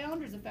is the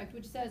founder's effect,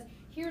 which says,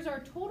 here's our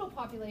total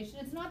population.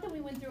 It's not that we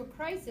went through a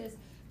crisis,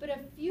 but a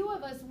few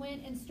of us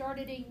went and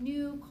started a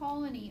new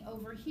colony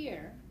over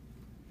here.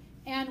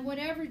 And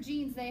whatever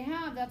genes they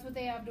have, that's what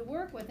they have to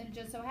work with. And it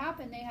just so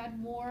happened they had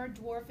more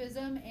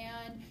dwarfism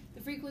and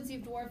the frequency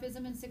of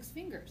dwarfism and 6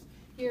 fingers.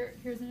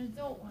 Here's an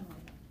adult one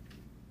with it.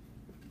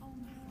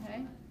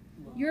 Okay?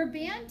 Your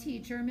band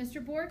teacher,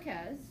 Mr.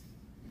 Borges,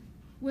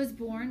 was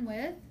born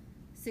with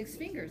 6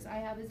 fingers. I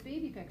have his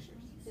baby pictures.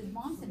 His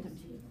mom sent them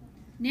to me.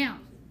 Now,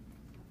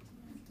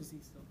 Does he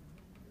still?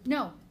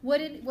 no, what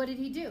did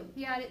he do?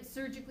 He had it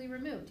surgically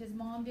removed. His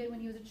mom did when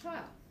he was a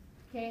child.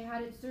 Okay,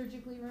 had it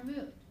surgically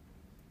removed.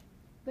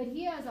 But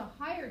he has a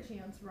higher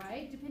chance,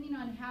 right? Depending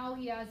on how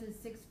he has his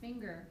 6th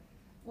finger,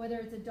 whether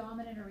it's a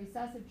dominant or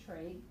recessive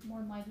trait, more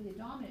than likely a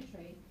dominant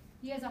trait,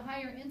 he has a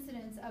higher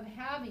incidence of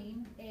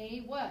having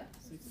a what?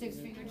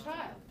 6-finger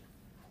child.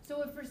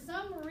 So if for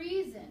some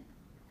reason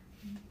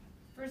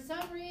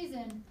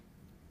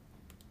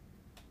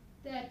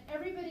that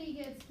everybody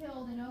gets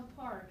killed in Oak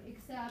Park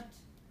except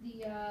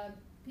the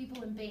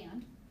people in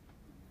band,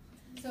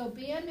 so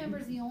band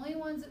members are the only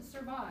ones that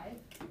survive,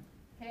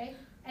 okay?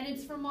 And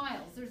it's for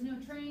miles. There's no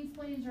trains,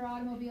 planes, or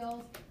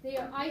automobiles. They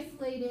are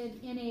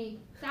isolated in a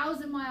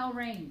 1,000-mile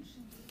range.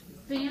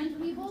 Band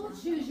people,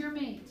 choose your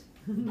mate,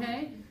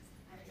 okay?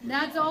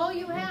 That's all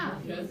you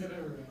have.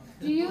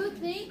 Do you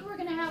think we're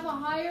going to have a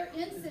higher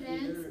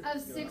incidence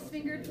of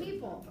 6-fingered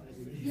people?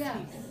 Yes.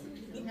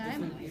 Okay? I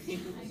mean,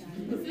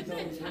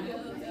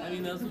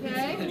 that's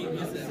Okay.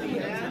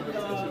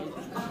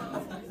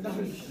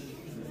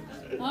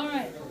 All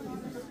right.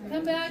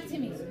 Come back to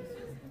me.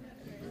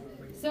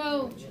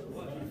 So,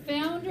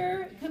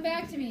 come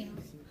back to me.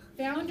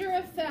 Founder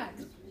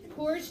effect.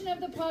 Portion of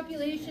the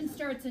population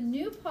starts a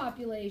new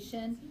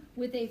population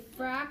with a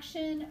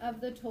fraction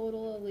of the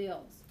total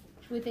alleles.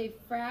 With a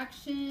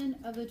fraction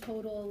of the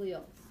total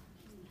alleles.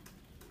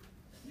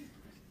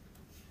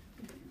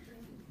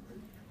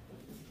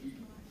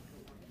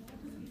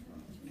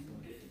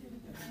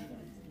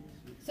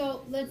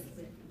 So let's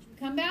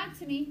come back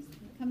to me.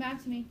 Come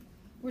back to me.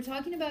 We're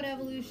talking about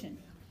evolution.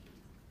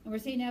 And we're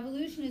saying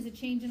evolution is a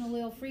change in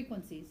allele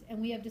frequencies. And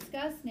we have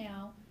discussed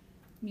now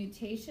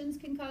mutations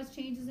can cause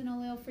changes in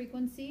allele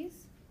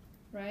frequencies,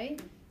 right?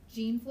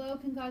 Gene flow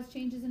can cause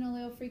changes in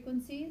allele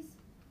frequencies.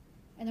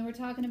 And then we're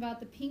talking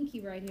about the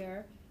pinky right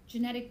here,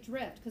 genetic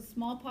drift, because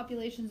small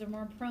populations are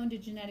more prone to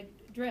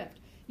genetic drift.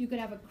 You could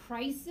have a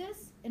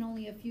crisis and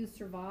only a few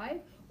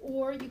survive,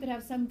 or you could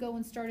have some go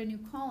and start a new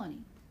colony.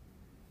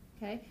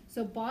 Okay,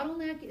 so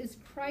bottleneck is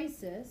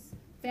crisis.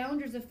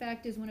 Founder's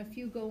effect is when a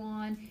few go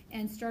on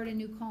and start a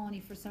new colony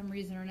for some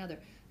reason or another.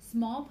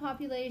 Small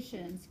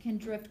populations can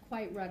drift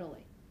quite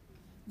readily.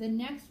 The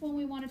next one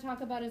we want to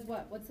talk about is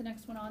what? What's the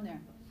next one on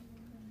there?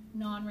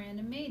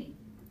 Non-random mating.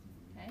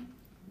 Okay,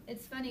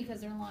 it's funny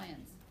because they're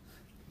lions.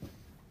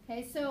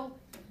 Okay, so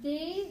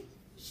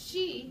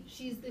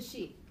she's the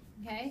she.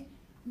 Okay,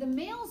 the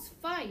males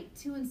fight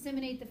to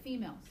inseminate the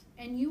females,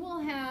 and you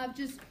will have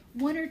just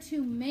 1 or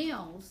 2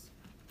 males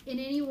in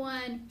any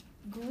one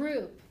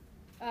group,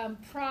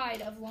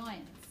 pride of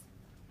lions.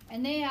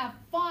 And they have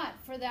fought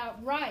for that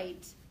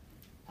right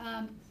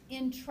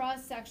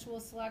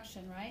intrasexual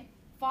selection, right?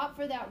 Fought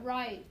for that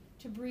right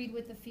to breed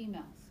with the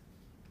females.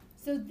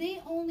 So they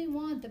only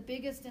want the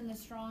biggest and the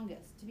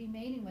strongest to be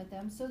mating with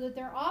them so that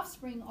their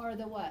offspring are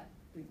the what?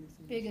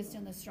 Biggest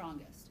and the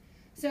strongest.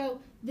 So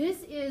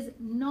this is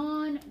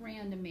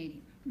non-random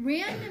mating.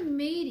 Random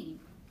mating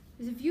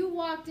is if you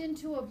walked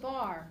into a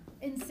bar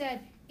and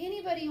said,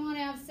 anybody want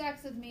to have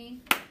sex with me?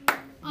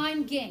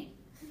 I'm game.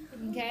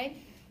 Okay?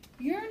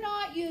 You're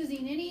not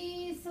using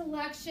any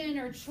selection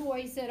or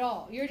choice at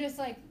all. You're just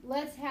like,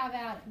 let's have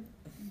at it.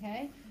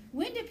 Okay?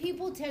 When do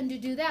people tend to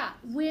do that?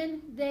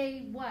 When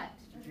they what?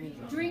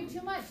 Drink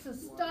too much. So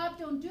stop,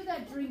 don't do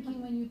that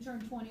drinking when you turn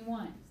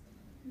 21.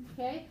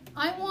 Okay?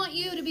 I want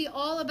you to be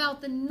all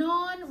about the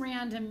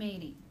non-random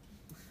mating.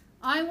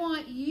 I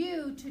want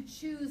you to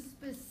choose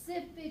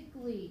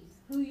specifically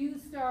who you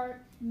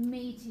start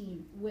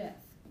mating with.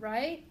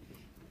 Right?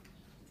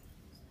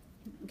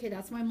 Okay,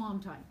 that's my mom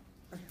time.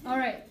 All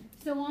right,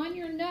 so on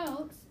your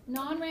notes,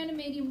 non-random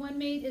mating, one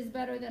mate is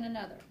better than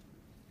another.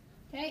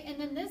 Okay, and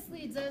then this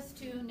leads us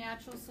to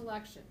natural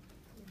selection.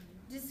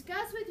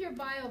 Discuss with your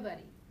bio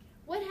buddy,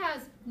 what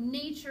has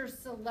nature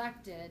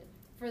selected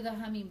for the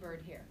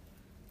hummingbird here?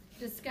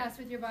 Discuss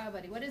with your bio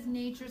buddy, what has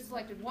nature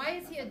selected? Why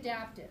is he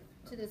adaptive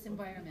to this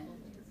environment?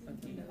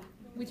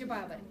 With your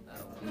bio buddy.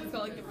 It's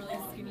got like a really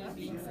skinny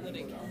beak so that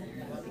it can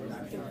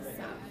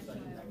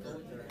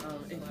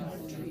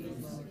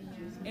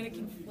and it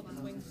can flip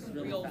its wings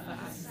real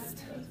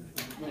fast.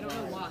 I don't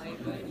know why,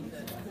 but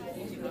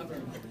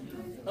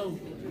oh,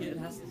 yeah, it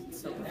has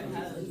so.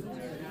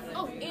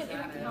 Oh, and it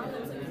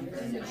happens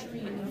in the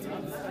tree.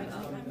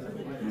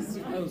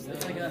 Oh, so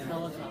it's like a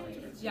helicopter.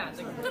 Yeah,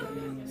 it's like.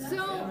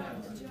 So,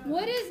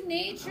 what is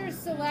nature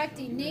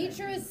selecting?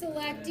 Nature is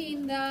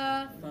selecting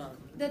the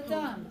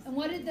thumb. And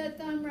what did the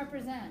thumb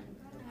represent?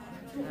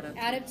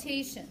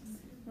 Adaptations,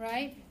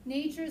 right?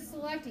 Nature is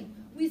selecting.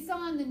 We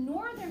saw in the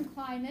northern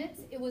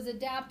climates, it was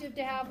adaptive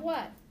to have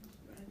what?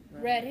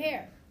 Red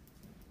hair.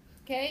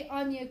 Okay,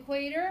 on the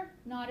equator,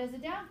 not as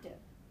adaptive.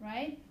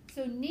 right?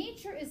 So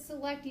nature is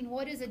selecting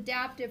what is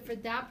adaptive for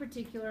that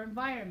particular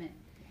environment.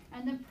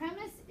 And the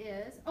premise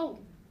is, oh,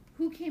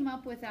 who came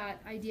up with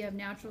that idea of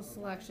natural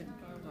selection?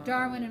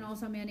 Darwin and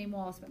also a man named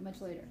Wallace, but much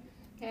later.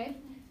 Okay?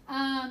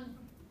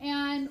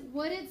 And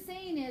what it's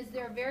saying is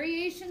there are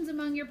variations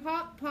among your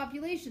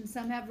population.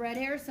 Some have red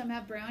hair, some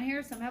have brown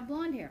hair, some have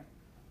blonde hair.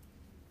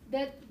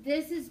 That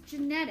this is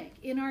genetic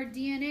in our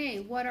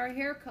DNA, what our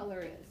hair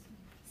color is.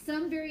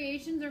 Some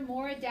variations are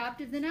more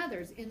adaptive than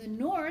others. In the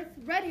north,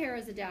 red hair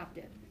is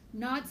adaptive.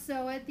 Not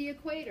so at the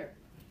equator.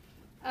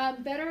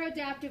 Better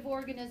adaptive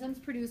organisms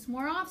produce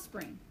more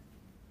offspring.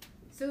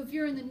 So if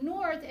you're in the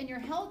north and you're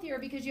healthier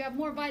because you have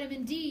more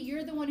vitamin D,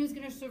 you're the one who's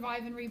going to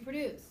survive and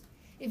reproduce.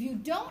 If you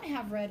don't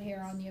have red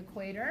hair on the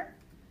equator,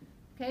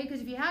 okay, because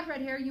if you had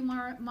red hair, you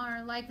more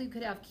likely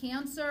could have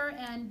cancer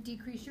and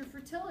decrease your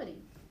fertility.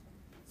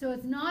 So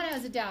it's not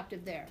as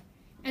adaptive there.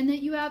 And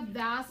that you have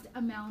vast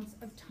amounts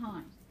of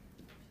time.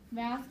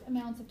 Vast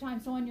amounts of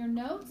time. So on your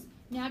notes,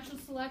 natural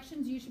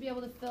selections, you should be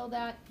able to fill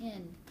that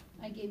in.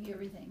 I gave you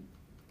everything.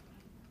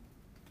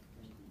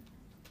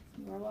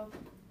 You are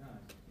welcome.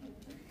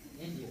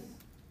 India.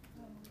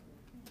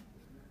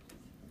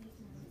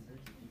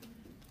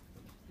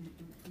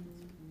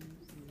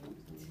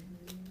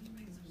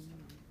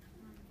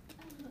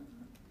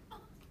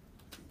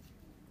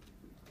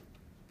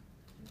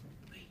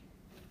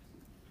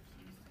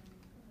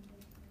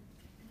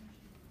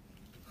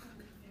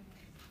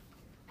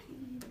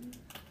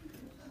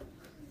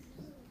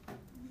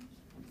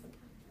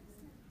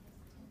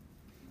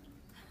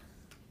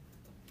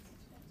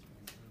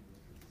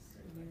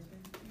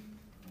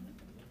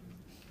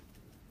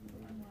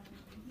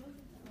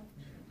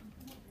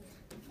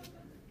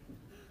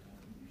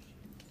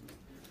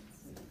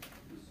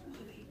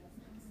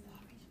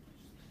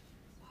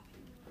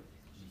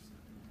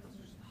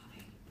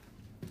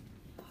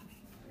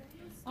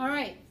 All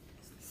right,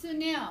 so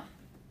now,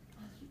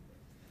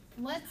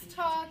 let's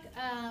talk,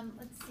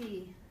 let's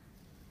see,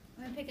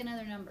 I'm going to pick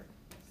another number.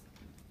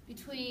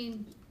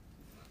 Between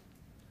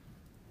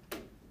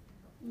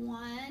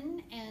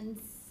 1 and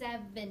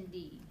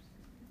 70.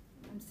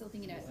 I'm still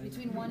thinking of it.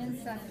 Between 1 and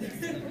 70.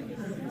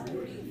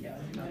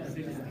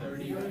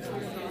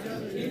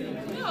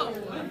 No,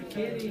 I'm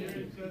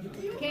kidding.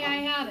 Okay, I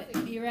have it.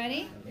 Are you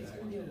ready?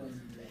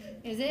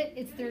 Is it?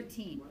 It's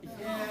 13.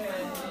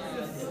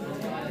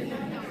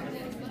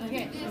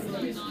 Okay.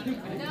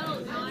 No,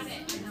 not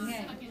it.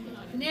 Okay.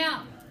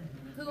 Now,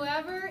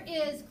 whoever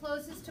is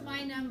closest to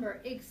my number,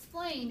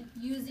 explain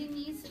using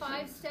these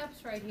 5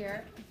 steps right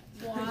here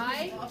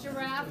why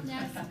giraffe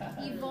necks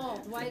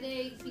evolved, why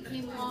they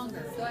became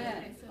longer. Go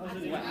ahead. So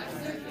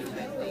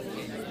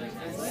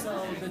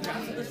the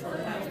giraffes of the short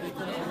hair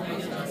become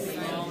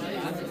small, but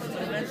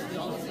eventually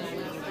also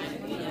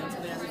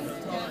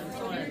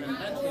taller and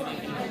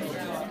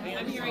eventually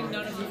I'm hearing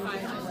none of the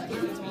 5.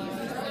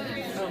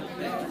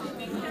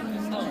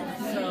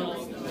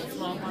 so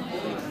small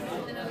population.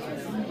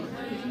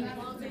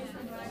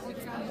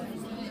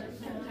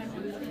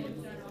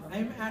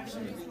 I'm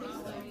actually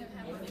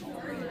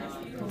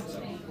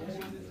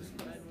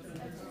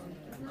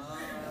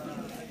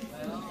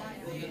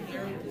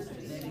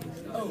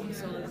so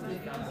there's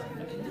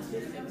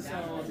the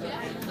so the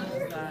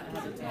animals that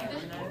have a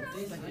taller neck,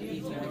 like they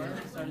eat more,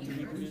 started to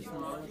reproduce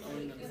more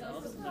within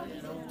themselves,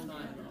 and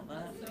all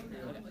that.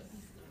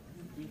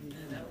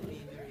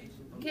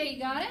 Okay, you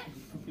got it?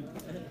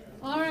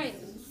 All right,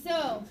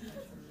 so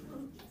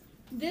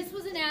this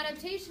was an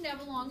adaptation to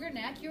have a longer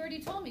neck. You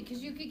already told me,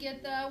 because you could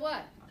get the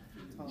what?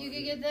 You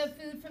could get the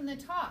food from the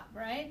top,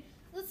 right?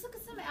 Let's look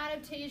at some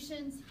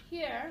adaptations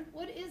here.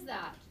 What is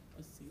that?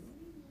 A seal?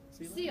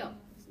 Seal.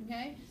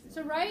 Okay,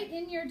 so write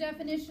in your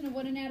definition of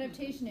what an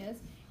adaptation is.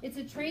 It's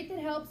a trait that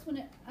helps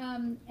when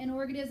an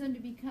organism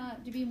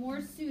to be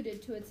more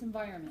suited to its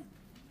environment.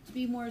 To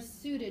be more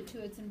suited to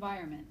its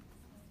environment.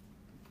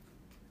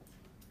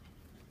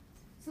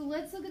 So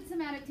let's look at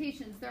some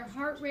adaptations. Their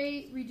heart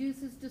rate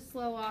reduces to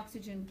slow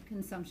oxygen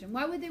consumption.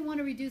 Why would they want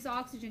to reduce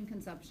oxygen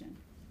consumption?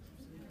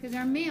 Because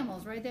they're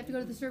mammals, right? They have to go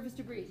to the surface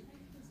to breathe.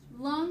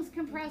 Lungs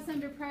compress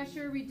under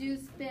pressure,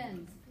 reduce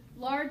spins.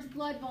 Large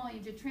blood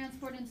volume to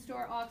transport and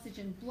store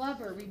oxygen.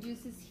 Blubber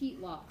reduces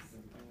heat loss.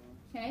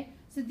 Okay?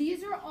 So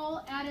these are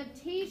all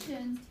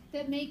adaptations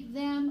that make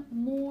them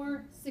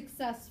more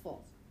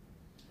successful.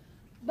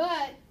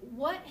 But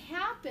what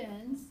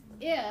happens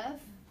if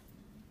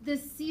the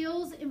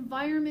seal's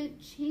environment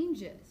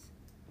changes?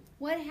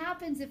 What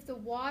happens if the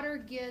water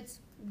gets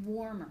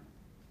warmer?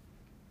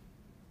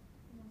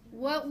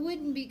 What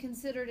wouldn't be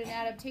considered an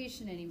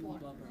adaptation anymore?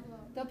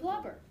 The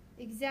blubber.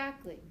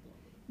 Exactly.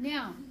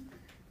 Now,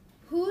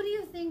 who do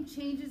you think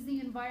changes the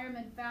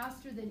environment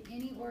faster than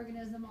any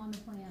organism on the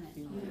planet?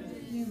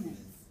 Humans.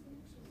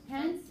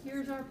 Hence,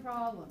 here's our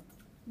problem.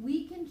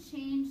 We can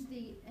change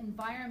the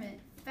environment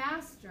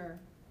faster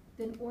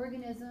than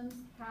organisms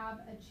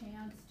have a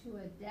chance to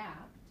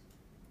adapt,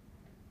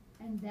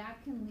 and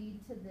that can lead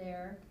to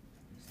their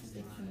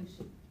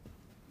extinction.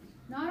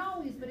 Not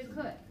always, but it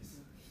could.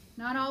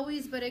 Not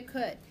always, but it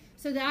could.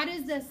 So that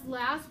is this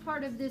last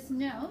part of this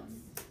note.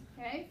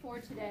 okay, for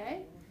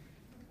today.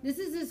 This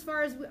is as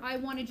far as I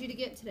wanted you to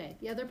get today.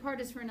 The other part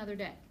is for another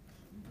day.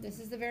 This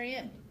is the very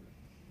end.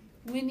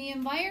 When the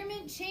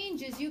environment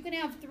changes, you can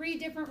have 3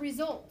 different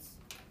results.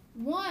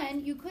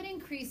 One, you could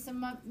increase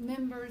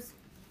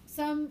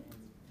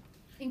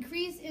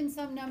increase in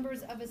some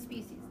numbers of a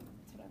species.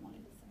 That's what I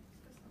wanted to say.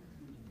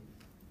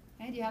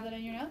 Okay, do you have that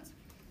in your notes?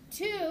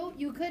 2,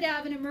 you could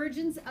have an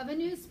emergence of a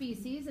new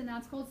species, and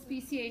that's called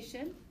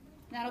speciation.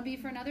 That'll be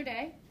for another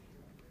day.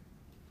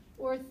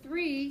 Or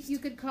 3, you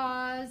could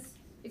cause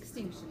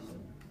extinction.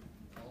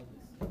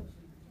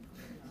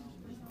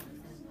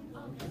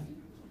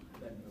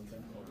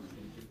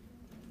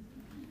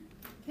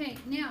 Okay,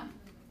 now,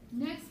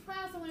 next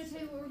class I want to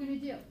tell you what we're going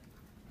to do.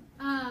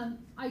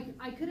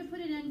 I could have put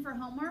it in for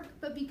homework,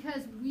 but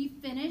because we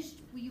finished,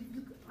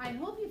 I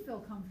hope you feel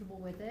comfortable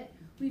with it.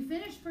 We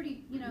finished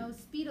pretty,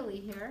 speedily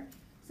here.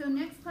 So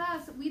next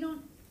class,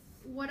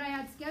 what I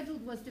had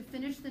scheduled was to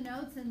finish the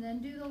notes and then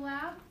do the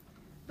lab,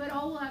 but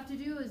all we'll have to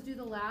do is do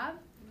the lab.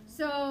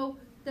 So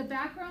the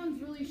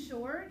background's really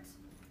short,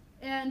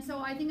 and so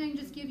I think I can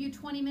just give you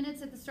 20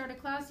 minutes at the start of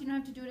class. You don't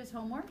have to do it as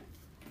homework.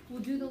 We'll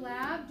do the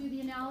lab, do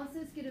the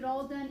analysis, get it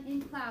all done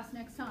in class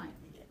next time.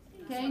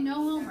 Okay, no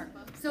homework.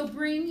 So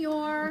bring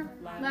your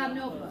lab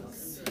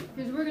notebooks,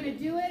 because we're going to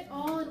do it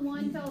all in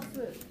one fell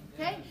swoop.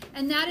 Okay,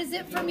 and that is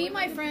it for me,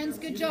 my friends.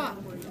 Good job.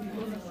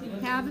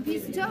 Have a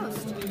piece of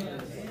toast.